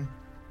 Then,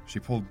 she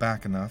pulled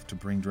back enough to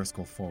bring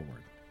Driscoll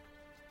forward.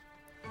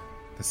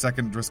 The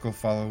second Driscoll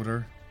followed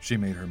her, she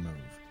made her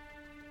move.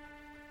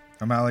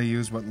 O'Malley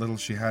used what little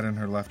she had in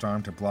her left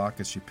arm to block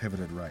as she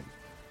pivoted right.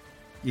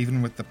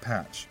 Even with the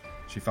patch,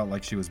 she felt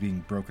like she was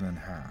being broken in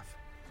half.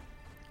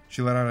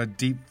 She let out a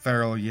deep,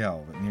 feral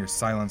yell that near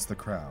silenced the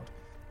crowd,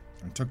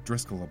 and took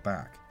Driscoll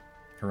aback.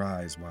 Her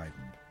eyes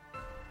widened.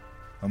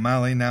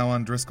 O'Malley, now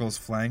on Driscoll's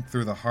flank,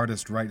 threw the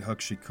hardest right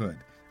hook she could,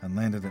 and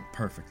landed it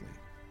perfectly.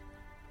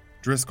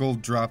 Driscoll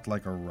dropped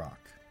like a rock.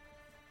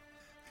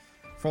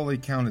 Foley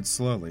counted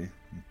slowly,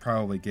 and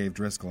probably gave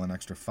Driscoll an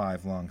extra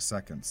 5 long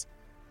seconds.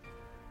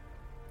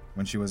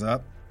 When she was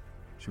up,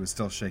 she was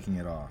still shaking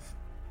it off.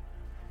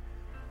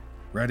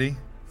 "Ready?"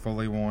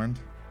 Foley warned.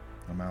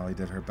 O'Malley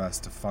did her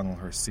best to funnel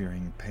her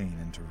searing pain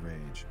into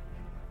rage.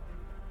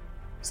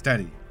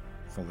 "Steady,"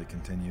 Foley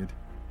continued.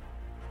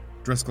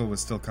 Driscoll was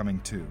still coming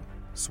to,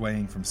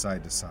 swaying from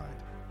side to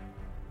side.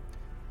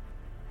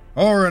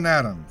 "Over an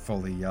atom!"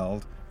 Foley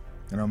yelled,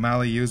 and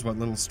O'Malley used what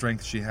little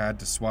strength she had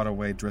to swat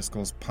away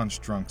Driscoll's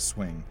punch-drunk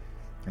swing,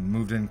 and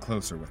moved in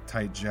closer with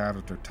tight jab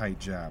after tight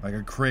jab, like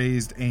a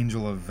crazed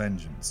angel of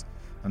vengeance,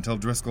 until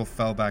Driscoll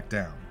fell back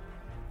down,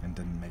 and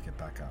didn't make it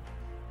back up.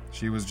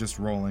 She was just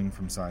rolling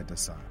from side to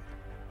side.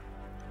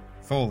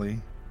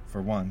 Foley,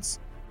 for once,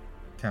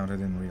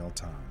 counted in real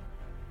time.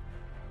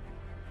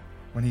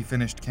 When he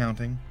finished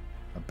counting,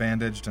 a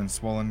bandaged and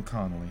swollen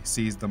Connolly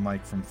seized the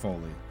mic from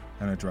Foley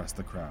and addressed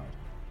the crowd.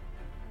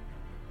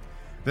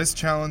 "This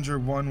challenger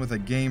won with a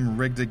game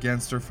rigged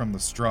against her from the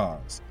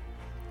straws,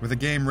 with a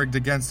game rigged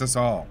against us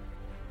all.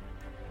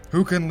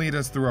 Who can lead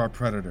us through our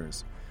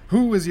predators?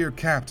 Who is your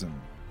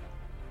captain?"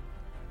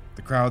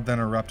 The crowd then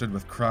erupted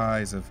with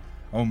cries of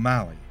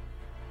 "O'Malley,"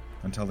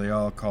 until they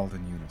all called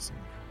in unison.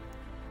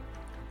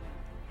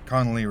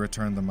 Connolly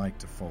returned the mic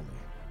to Foley.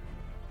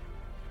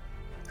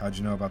 "How'd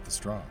you know about the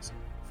straws?"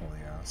 Foley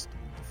asked in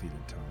a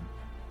defeated tone.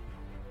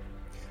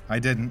 "I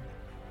didn't,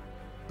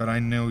 but I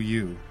know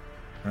you,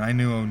 and I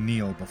knew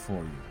O'Neill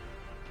before you.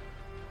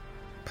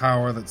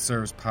 Power that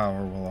serves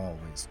power will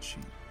always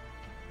cheat.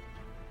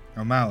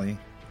 O'Malley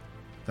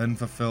then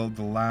fulfilled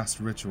the last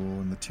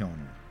ritual in the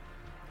Tioner.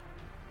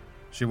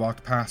 She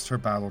walked past her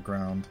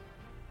battleground,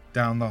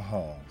 down the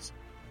halls,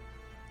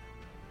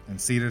 and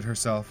seated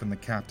herself in the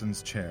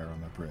captain's chair on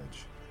the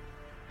bridge.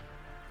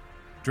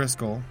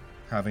 Driscoll,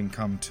 having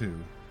come to,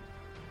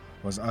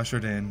 was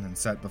ushered in and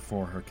set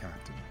before her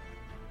captain.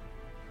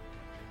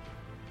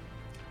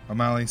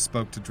 O'Malley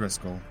spoke to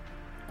Driscoll,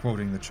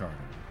 quoting the charter.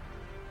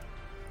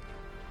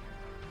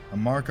 A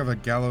mark of a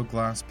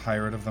gallows-glass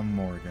pirate of the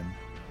Morrigan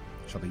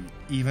shall be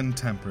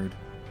even-tempered,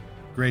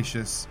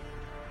 gracious,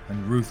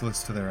 and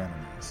ruthless to their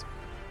enemies.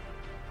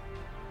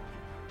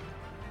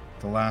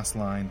 The last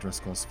line,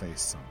 Driscoll's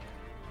face sunk.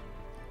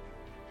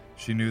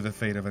 She knew the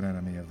fate of an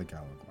enemy of the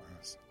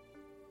gallows-glass.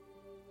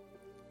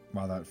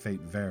 While that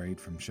fate varied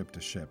from ship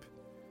to ship,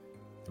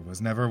 there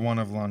was never one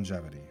of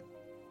longevity.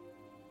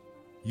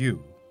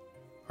 You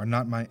are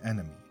not my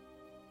enemy,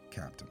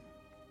 Captain,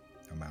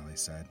 O'Malley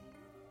said.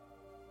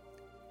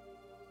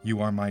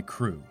 You are my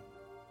crew,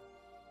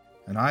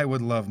 and I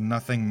would love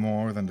nothing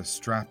more than to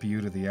strap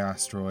you to the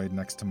asteroid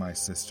next to my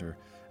sister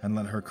and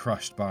let her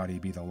crushed body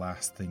be the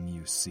last thing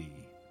you see.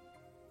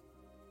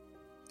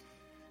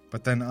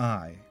 But then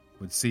I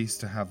would cease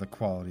to have the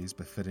qualities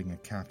befitting a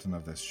captain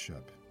of this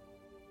ship.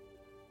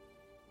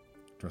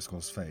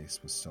 Driscoll's face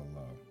was still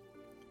low.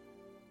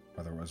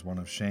 Whether it was one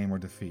of shame or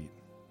defeat,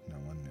 no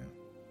one knew.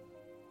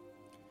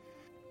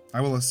 I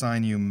will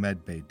assign you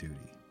medbay duty.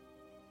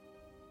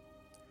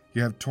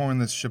 You have torn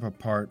this ship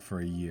apart for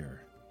a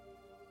year,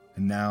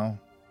 and now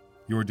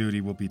your duty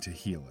will be to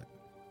heal it.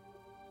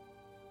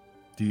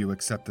 Do you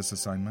accept this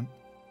assignment?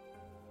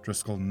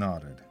 Driscoll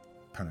nodded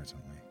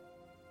penitently.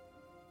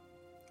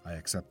 I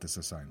accept this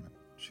assignment,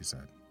 she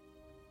said.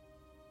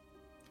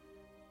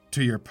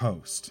 To your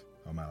post,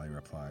 O'Malley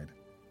replied,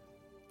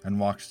 and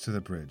walked to the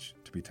bridge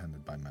to be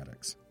tended by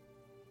medics.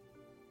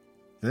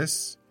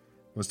 This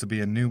was to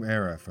be a new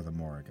era for the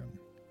Morrigan.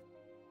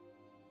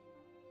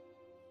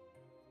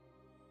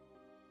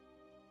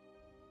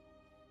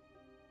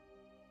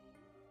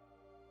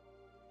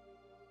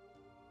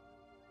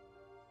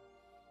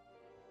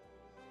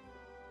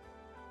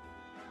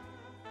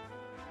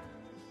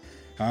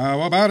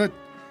 How about it?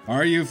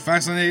 Are you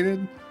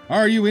fascinated?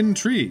 Are you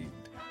intrigued?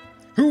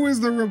 Who is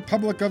the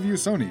Republic of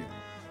Usonia?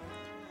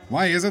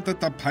 Why is it that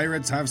the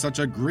pirates have such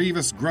a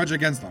grievous grudge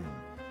against them?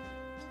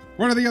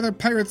 What are the other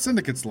pirate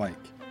syndicates like?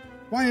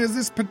 Why is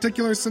this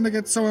particular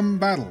syndicate so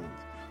embattled?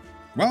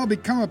 Well,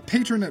 become a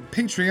patron at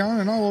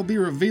Patreon and all will be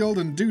revealed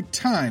in due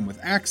time with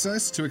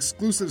access to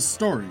exclusive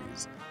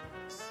stories.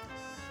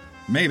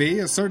 Maybe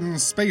a certain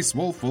space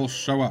wolf will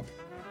show up.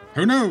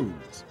 Who knows?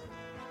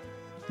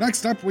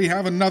 Next up, we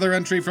have another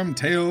entry from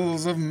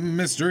Tales of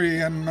Mystery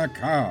and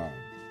Macabre.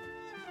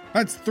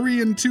 That's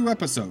 3 in 2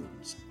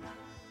 episodes.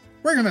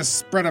 We're going to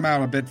spread them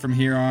out a bit from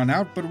here on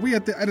out, but we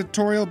at the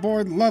editorial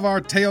board love our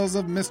Tales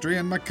of Mystery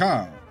and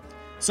Macabre,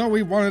 so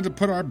we wanted to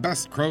put our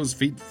best crow's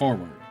feet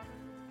forward.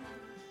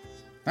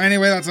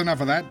 Anyway, that's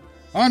enough of that.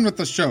 On with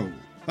the show.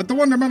 Let the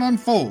wonderment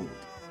unfold.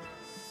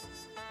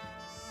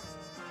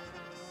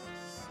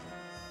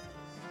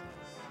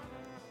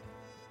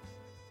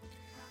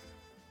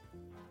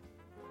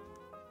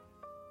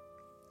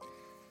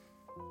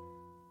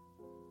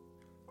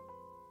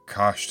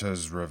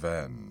 Kashta's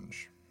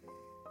Revenge.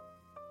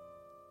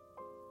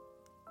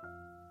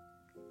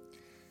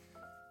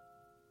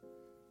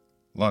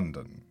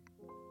 London,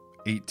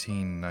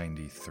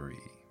 1893.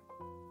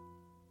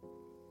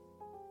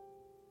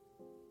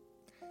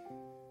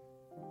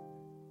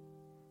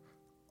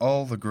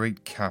 All the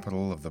great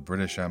capital of the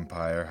British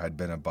Empire had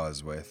been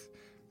abuzz with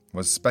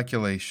was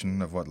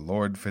speculation of what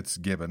Lord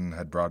Fitzgibbon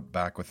had brought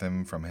back with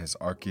him from his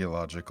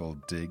archaeological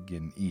dig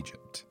in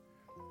Egypt.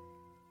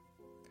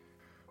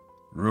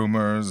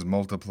 Rumors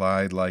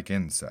multiplied like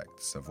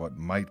insects of what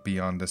might be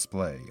on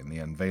display in the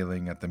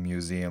unveiling at the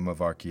Museum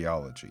of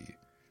Archaeology,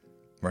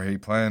 where he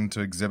planned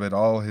to exhibit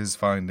all his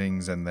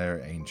findings in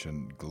their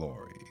ancient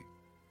glory.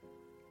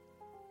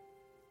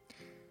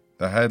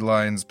 The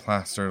headlines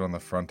plastered on the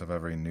front of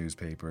every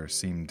newspaper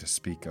seemed to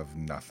speak of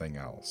nothing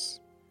else.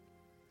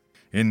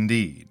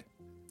 Indeed,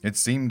 it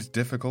seemed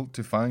difficult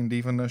to find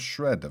even a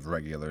shred of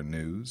regular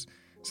news,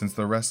 since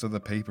the rest of the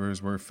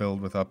papers were filled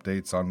with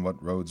updates on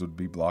what roads would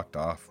be blocked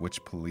off,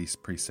 which police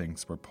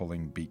precincts were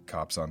pulling beat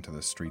cops onto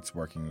the streets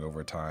working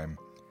overtime,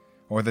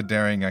 or the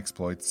daring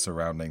exploits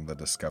surrounding the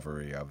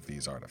discovery of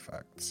these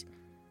artifacts.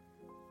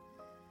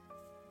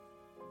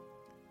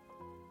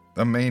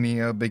 The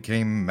mania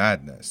became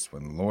madness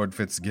when Lord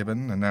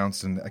Fitzgibbon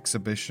announced an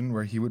exhibition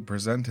where he would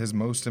present his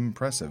most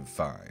impressive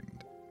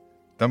find,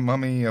 the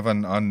mummy of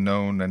an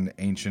unknown and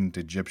ancient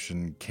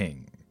Egyptian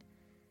king,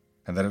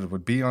 and that it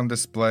would be on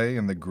display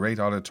in the great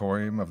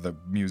auditorium of the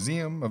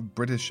Museum of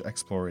British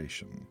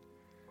Exploration.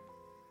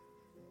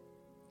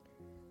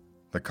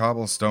 The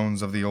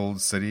cobblestones of the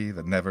old city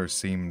that never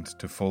seemed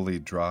to fully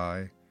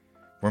dry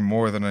were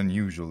more than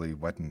unusually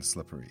wet and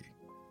slippery.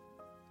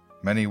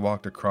 Many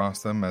walked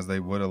across them as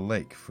they would a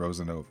lake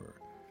frozen over,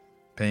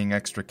 paying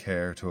extra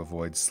care to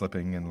avoid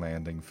slipping and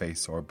landing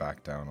face or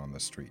back down on the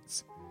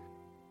streets.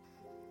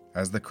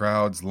 As the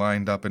crowds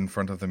lined up in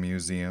front of the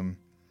museum,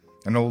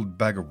 an old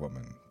beggar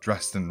woman,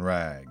 dressed in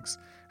rags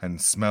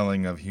and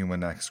smelling of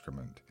human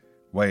excrement,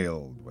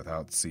 wailed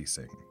without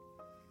ceasing.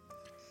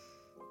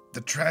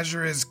 "The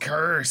treasure is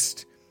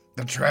cursed!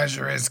 The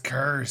treasure is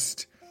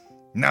cursed!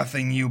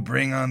 Nothing you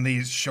bring on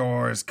these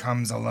shores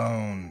comes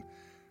alone.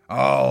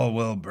 All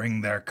will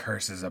bring their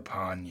curses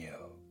upon you."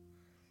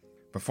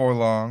 Before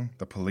long,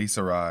 the police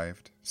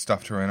arrived,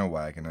 stuffed her in a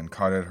wagon, and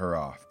carted her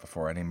off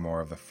before any more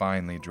of the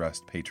finely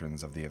dressed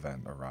patrons of the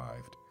event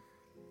arrived.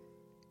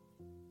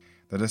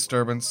 The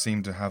disturbance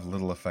seemed to have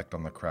little effect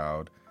on the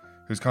crowd,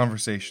 whose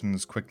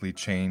conversations quickly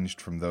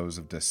changed from those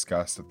of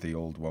disgust at the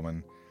old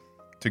woman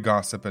to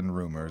gossip and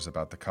rumors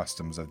about the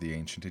customs of the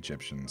ancient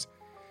Egyptians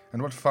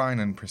and what fine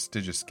and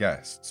prestigious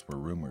guests were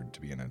rumored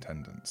to be in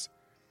attendance.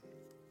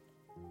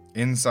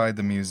 Inside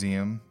the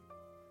museum,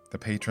 the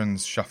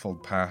patrons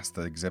shuffled past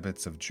the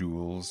exhibits of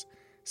jewels,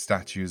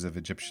 statues of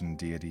Egyptian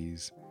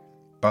deities,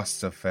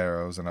 busts of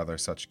pharaohs, and other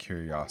such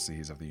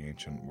curiosities of the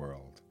ancient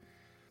world,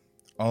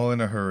 all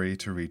in a hurry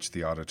to reach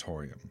the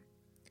auditorium.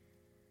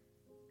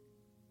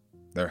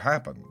 There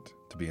happened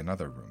to be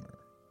another rumor.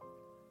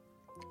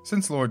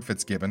 Since Lord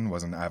Fitzgibbon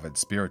was an avid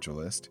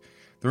spiritualist,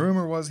 the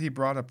rumor was he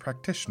brought a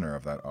practitioner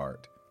of that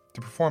art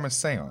to perform a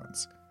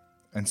séance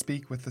and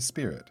speak with the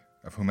spirit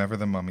of whomever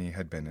the mummy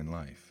had been in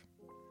life.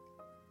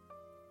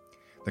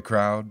 The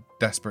crowd,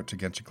 desperate to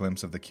get a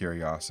glimpse of the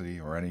curiosity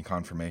or any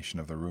confirmation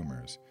of the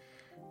rumors,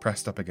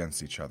 pressed up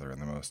against each other in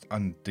the most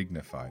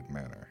undignified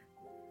manner.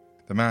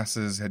 The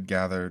masses had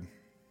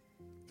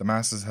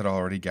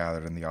already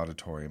gathered in the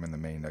auditorium in the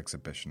main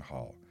exhibition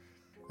hall,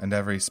 and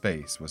every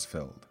space was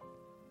filled.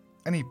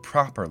 Any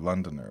proper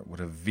Londoner would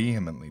have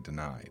vehemently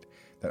denied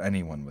that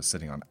anyone was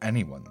sitting on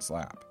anyone's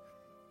lap,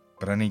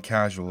 but any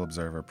casual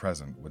observer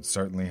present would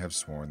certainly have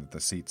sworn that the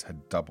seats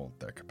had doubled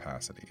their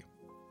capacity.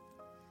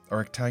 A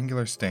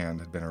rectangular stand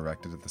had been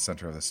erected at the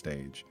center of the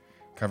stage,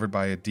 covered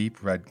by a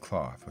deep red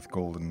cloth with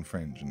golden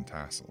fringe and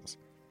tassels.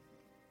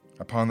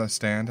 Upon the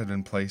stand had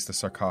been placed the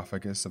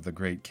sarcophagus of the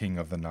great king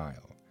of the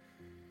Nile.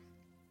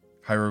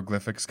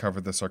 Hieroglyphics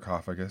covered the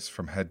sarcophagus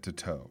from head to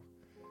toe,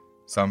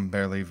 some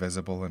barely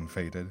visible and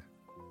faded,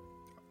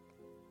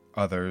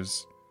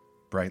 others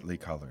brightly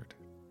colored,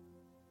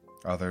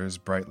 others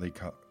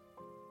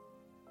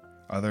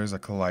a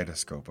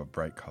kaleidoscope of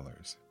bright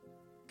colors.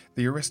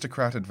 The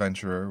aristocrat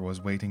adventurer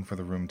was waiting for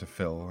the room to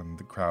fill and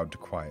the crowd to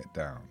quiet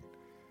down.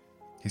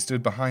 He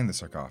stood behind the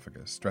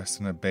sarcophagus,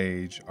 dressed in a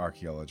beige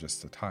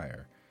archaeologist's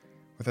attire,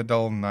 with a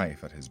dull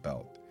knife at his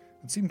belt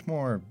that seemed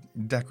more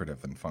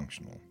decorative than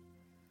functional.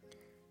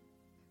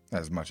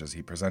 As much as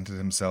he presented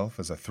himself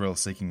as a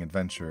thrill-seeking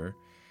adventurer,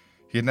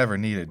 he had never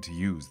needed to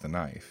use the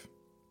knife.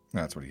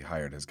 That's what he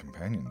hired his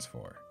companions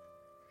for.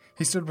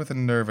 He stood with a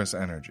nervous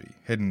energy,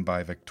 hidden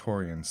by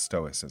Victorian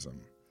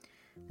stoicism,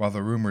 while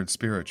the rumored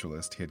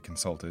spiritualist he had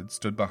consulted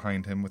stood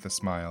behind him with a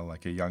smile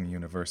like a young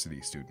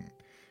university student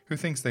who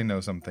thinks they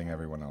know something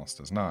everyone else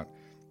does not,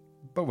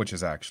 but which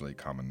is actually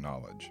common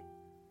knowledge.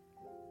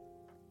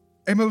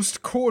 "A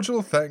most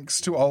cordial thanks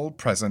to all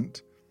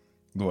present,"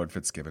 Lord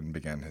Fitzgibbon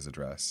began his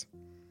address.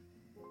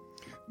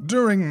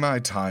 "During my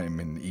time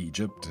in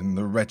Egypt in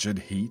the wretched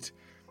heat,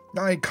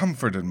 I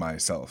comforted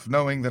myself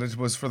knowing that it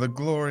was for the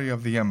glory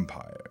of the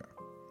empire."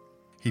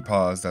 He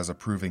paused as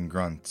approving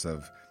grunts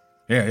of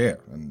 "Hear,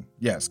 and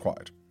yes,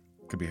 quite,"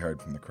 could be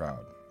heard from the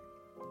crowd.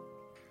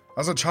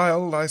 "As a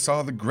child, I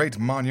saw the great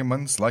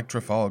monuments like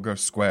Trafalgar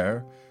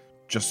Square,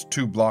 just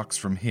 2 blocks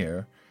from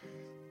here,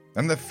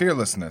 and the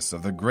fearlessness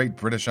of the great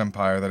British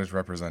Empire that it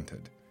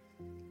represented.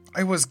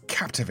 I was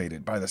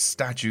captivated by the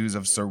statues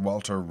of Sir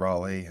Walter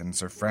Raleigh and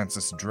Sir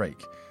Francis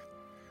Drake,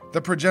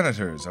 the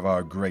progenitors of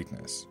our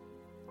greatness.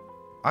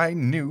 I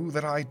knew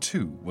that I,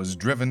 too, was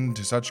driven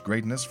to such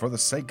greatness for the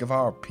sake of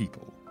our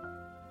people."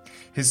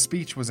 His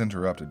speech was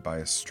interrupted by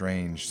a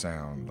strange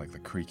sound like the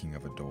creaking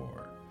of a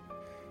door.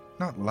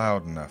 Not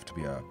loud enough to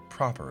be a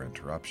proper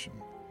interruption,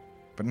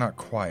 but not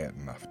quiet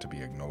enough to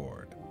be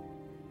ignored.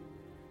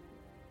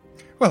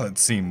 "Well, it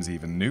seems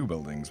even new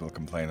buildings will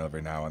complain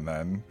every now and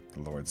then," the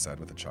Lord said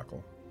with a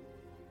chuckle.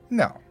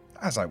 "Now,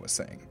 as I was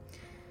saying,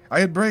 I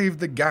had braved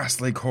the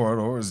ghastly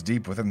corridors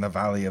deep within the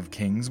Valley of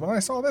Kings when I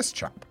saw this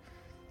chap.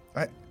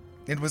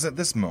 It was at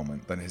this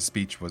moment that his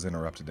speech was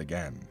interrupted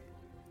again.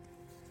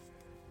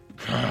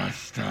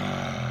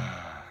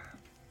 "Costa!"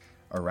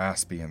 a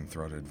raspy and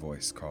throated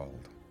voice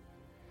called.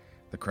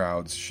 The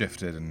crowds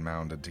shifted and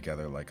mounded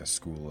together like a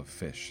school of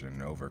fish in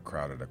an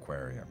overcrowded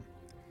aquarium.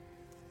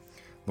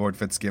 Lord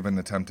Fitzgibbon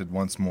attempted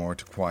once more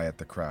to quiet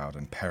the crowd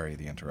and parry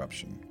the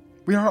interruption.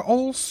 "We are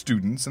all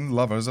students and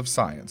lovers of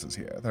sciences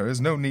here. There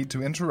is no need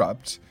to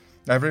interrupt.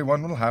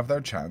 Everyone will have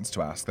their chance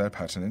to ask their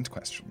pertinent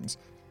questions."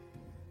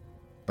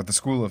 But the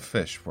school of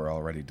fish were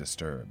already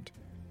disturbed.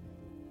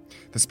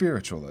 The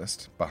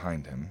spiritualist,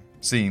 behind him,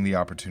 seeing the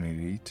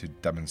opportunity to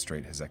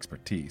demonstrate his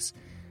expertise,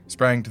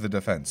 sprang to the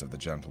defense of the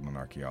gentleman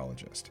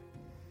archaeologist.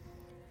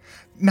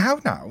 Now,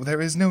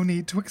 there is no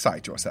need to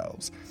excite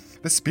yourselves.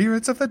 The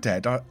spirits of the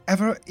dead are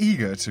ever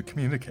eager to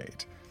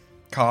communicate.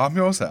 Calm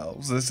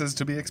yourselves, this is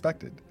to be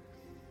expected.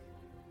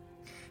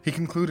 He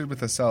concluded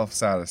with a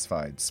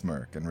self-satisfied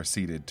smirk and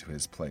receded to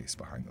his place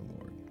behind the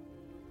Lord.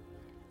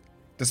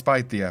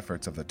 Despite the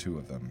efforts of the two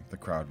of them, the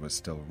crowd was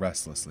still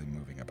restlessly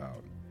moving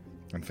about,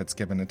 and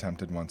Fitzgibbon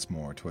attempted once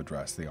more to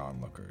address the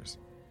onlookers.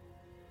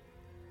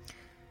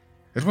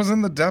 It was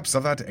in the depths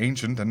of that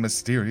ancient and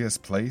mysterious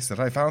place that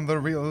I found the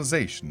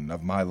realization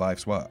of my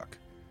life's work.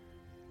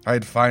 I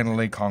had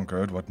finally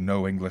conquered what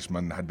no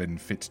Englishman had been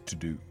fit to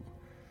do.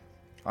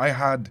 I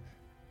had...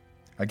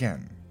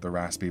 Again, the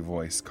raspy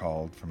voice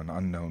called from an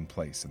unknown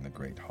place in the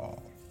great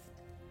hall.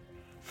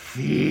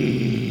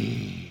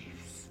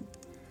 Thieves!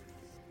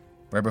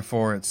 Where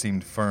before it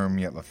seemed firm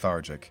yet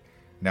lethargic,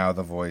 now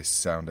the voice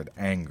sounded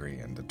angry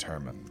and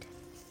determined.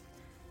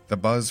 The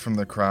buzz from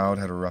the crowd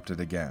had erupted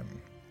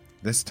again,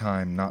 this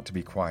time not to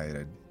be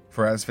quieted,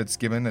 for as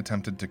Fitzgibbon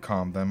attempted to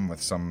calm them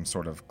with some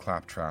sort of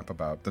claptrap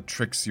about the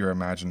tricks your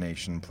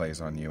imagination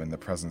plays on you in the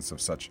presence of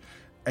such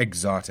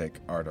exotic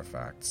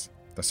artifacts,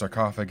 the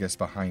sarcophagus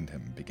behind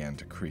him began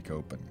to creak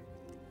open.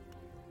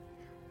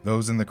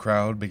 Those in the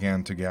crowd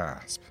began to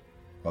gasp,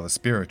 while the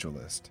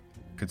spiritualist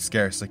could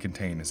scarcely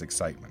contain his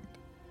excitement.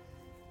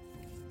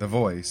 The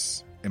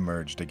voice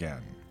emerged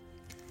again.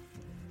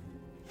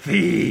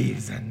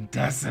 Thieves and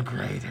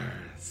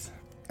desecrators!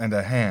 And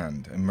a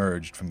hand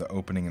emerged from the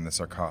opening in the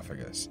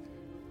sarcophagus,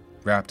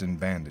 wrapped in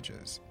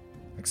bandages,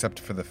 except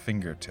for the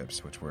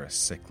fingertips, which were a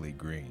sickly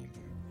green.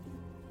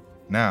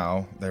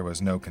 Now there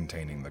was no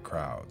containing the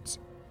crowds.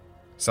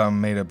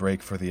 Some made a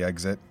break for the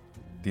exit,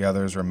 the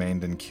others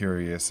remained in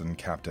curious and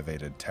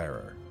captivated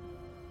terror.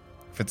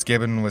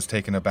 Fitzgibbon was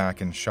taken aback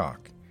in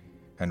shock,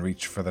 and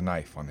reached for the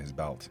knife on his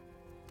belt.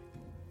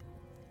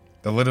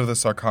 The lid of the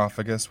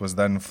sarcophagus was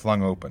then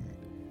flung open,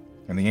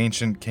 and the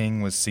ancient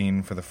king was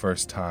seen for the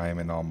first time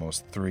in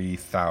almost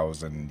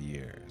 3,000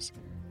 years.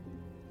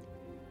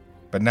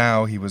 But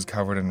now he was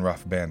covered in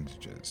rough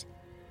bandages,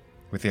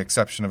 with the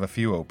exception of a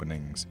few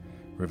openings,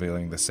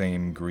 revealing the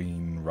same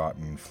green,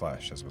 rotten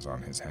flesh as was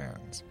on his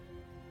hands.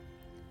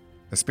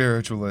 The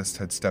spiritualist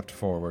had stepped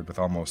forward with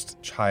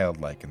almost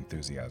childlike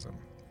enthusiasm.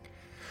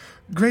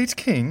 "Great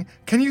King,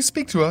 can you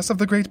speak to us of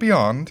the great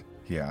beyond?"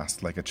 he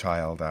asked, like a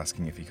child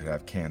asking if he could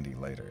have candy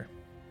later.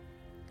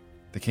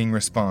 The king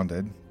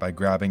responded by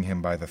grabbing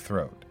him by the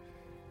throat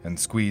and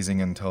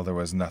squeezing until there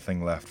was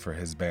nothing left for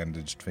his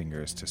bandaged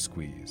fingers to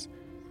squeeze,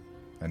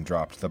 and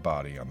dropped the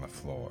body on the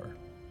floor.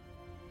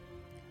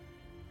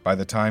 By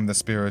the time the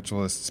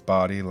spiritualist's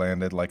body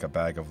landed like a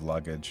bag of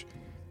luggage,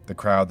 the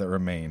crowd that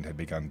remained had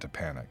begun to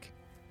panic.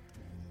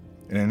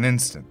 In an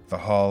instant, the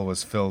hall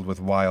was filled with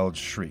wild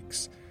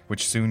shrieks,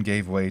 which soon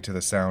gave way to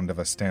the sound of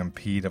a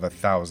stampede of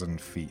 1,000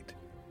 feet.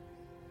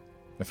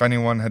 If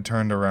anyone had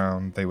turned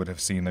around, they would have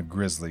seen a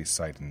grisly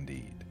sight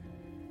indeed.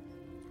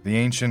 The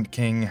ancient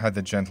king had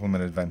the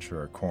gentleman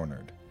adventurer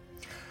cornered.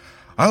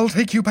 "I'll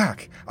take you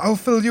back. I'll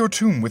fill your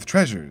tomb with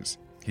treasures,"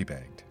 he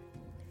begged.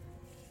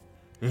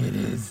 It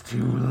is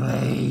too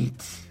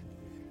late,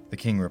 the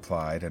king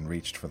replied and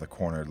reached for the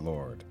cornered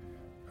lord,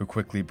 who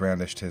quickly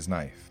brandished his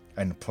knife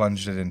and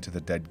plunged it into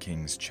the dead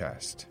king's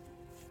chest.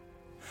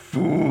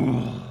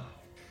 Fool,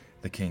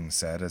 the king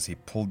said as he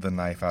pulled the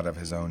knife out of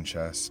his own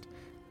chest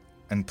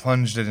and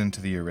plunged it into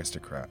the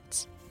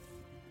aristocrat's.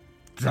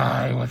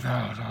 Die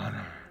without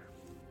honor,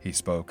 he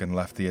spoke and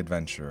left the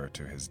adventurer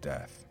to his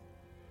death.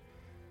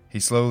 He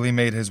slowly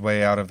made his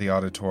way out of the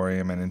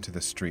auditorium and into the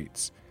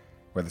streets,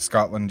 where the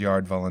Scotland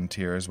Yard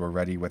volunteers were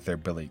ready with their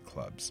billy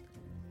clubs.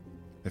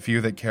 The few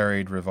that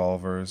carried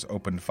revolvers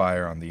opened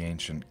fire on the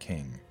ancient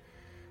king,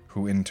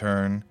 who in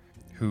turn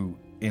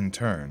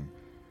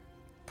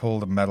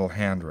pulled a metal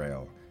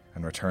handrail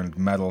and returned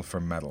metal for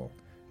metal,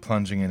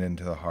 plunging it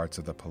into the hearts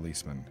of the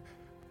policemen.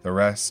 The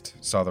rest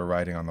saw the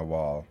writing on the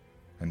wall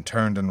and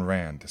turned and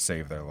ran to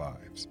save their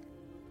lives.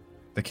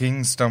 The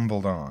king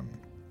stumbled on,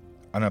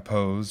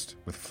 unopposed,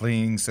 with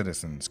fleeing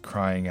citizens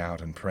crying out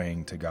and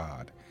praying to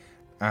God,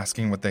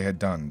 asking what they had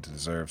done to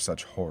deserve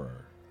such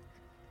horror.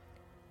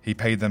 He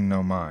paid them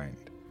no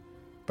mind,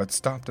 but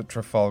stopped at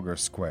Trafalgar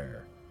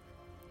Square,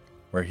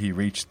 where he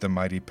reached the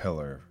mighty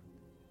pillar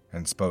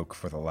and spoke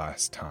for the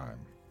last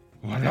time.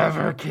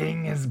 Whatever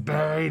king is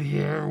buried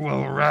here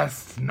will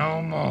rest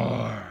no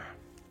more.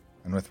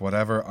 And with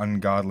whatever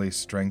ungodly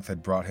strength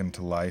had brought him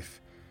to life,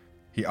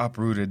 he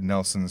uprooted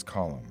Nelson's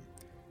column,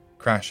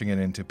 crashing it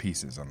into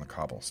pieces on the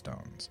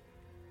cobblestones.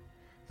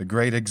 The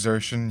great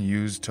exertion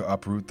used to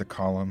uproot the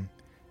column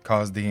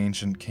caused the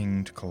ancient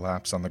king to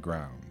collapse on the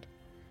ground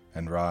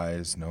and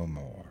rise no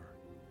more.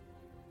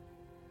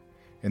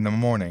 In the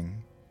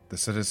morning, the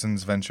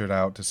citizens ventured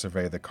out to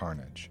survey the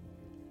carnage.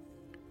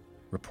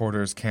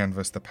 Reporters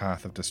canvassed the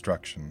path of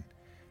destruction,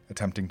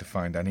 attempting to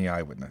find any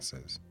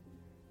eyewitnesses.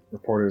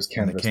 Reporters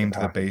When they canvassed came the to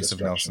the path base of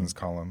of Nelson's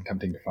destruction, column,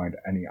 attempting to find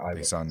any they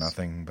eyewitness. saw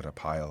nothing but a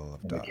pile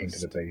of When they came to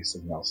the dust. base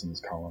of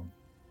Nelson's column,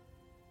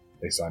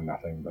 they saw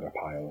nothing but a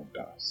pile of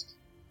dust.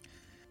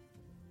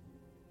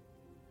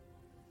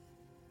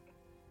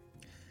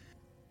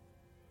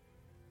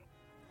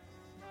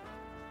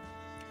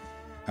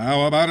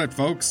 How about it,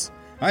 folks?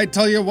 I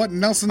tell you what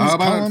Nelson's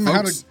column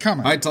had it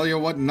coming. I tell you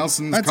what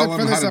Nelson's That's column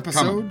it for this had it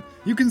coming. episode.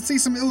 You can see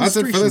some That's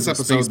it for illustrations this of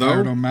episode, Space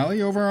Pirate though.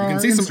 O'Malley over on You our can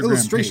see some Instagram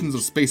illustrations page.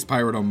 of Space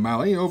Pirate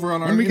O'Malley over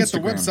on our When we get the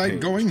Instagram website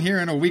page. going here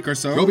in a week or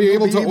so, You'll be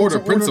able to order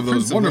prints of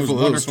prints those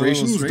wonderful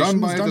illustrations done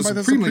by the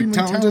supremely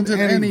talented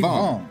Annie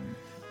Vaughn.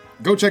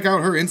 Go check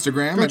out her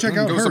Instagram Go check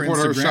out go her support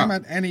her Instagram shop.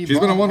 at Annie She's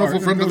been a Vaughn wonderful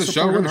Art, friend and of go the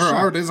show, support and her her shop.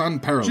 art is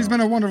unparalleled. She's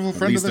been a wonderful At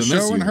friend of least the in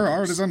this show, and her universe.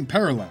 art is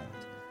unparalleled.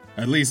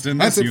 At least in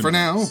That's this it for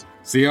now. universe.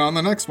 See you on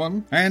the next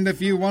one. And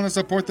if you want to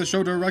support the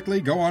show directly,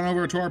 go on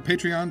over to our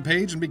Patreon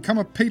page and become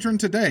a patron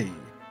today.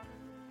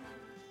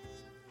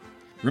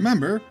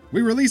 Remember,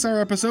 we release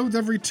our episodes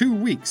every 2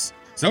 weeks,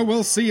 so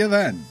we'll see you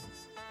then.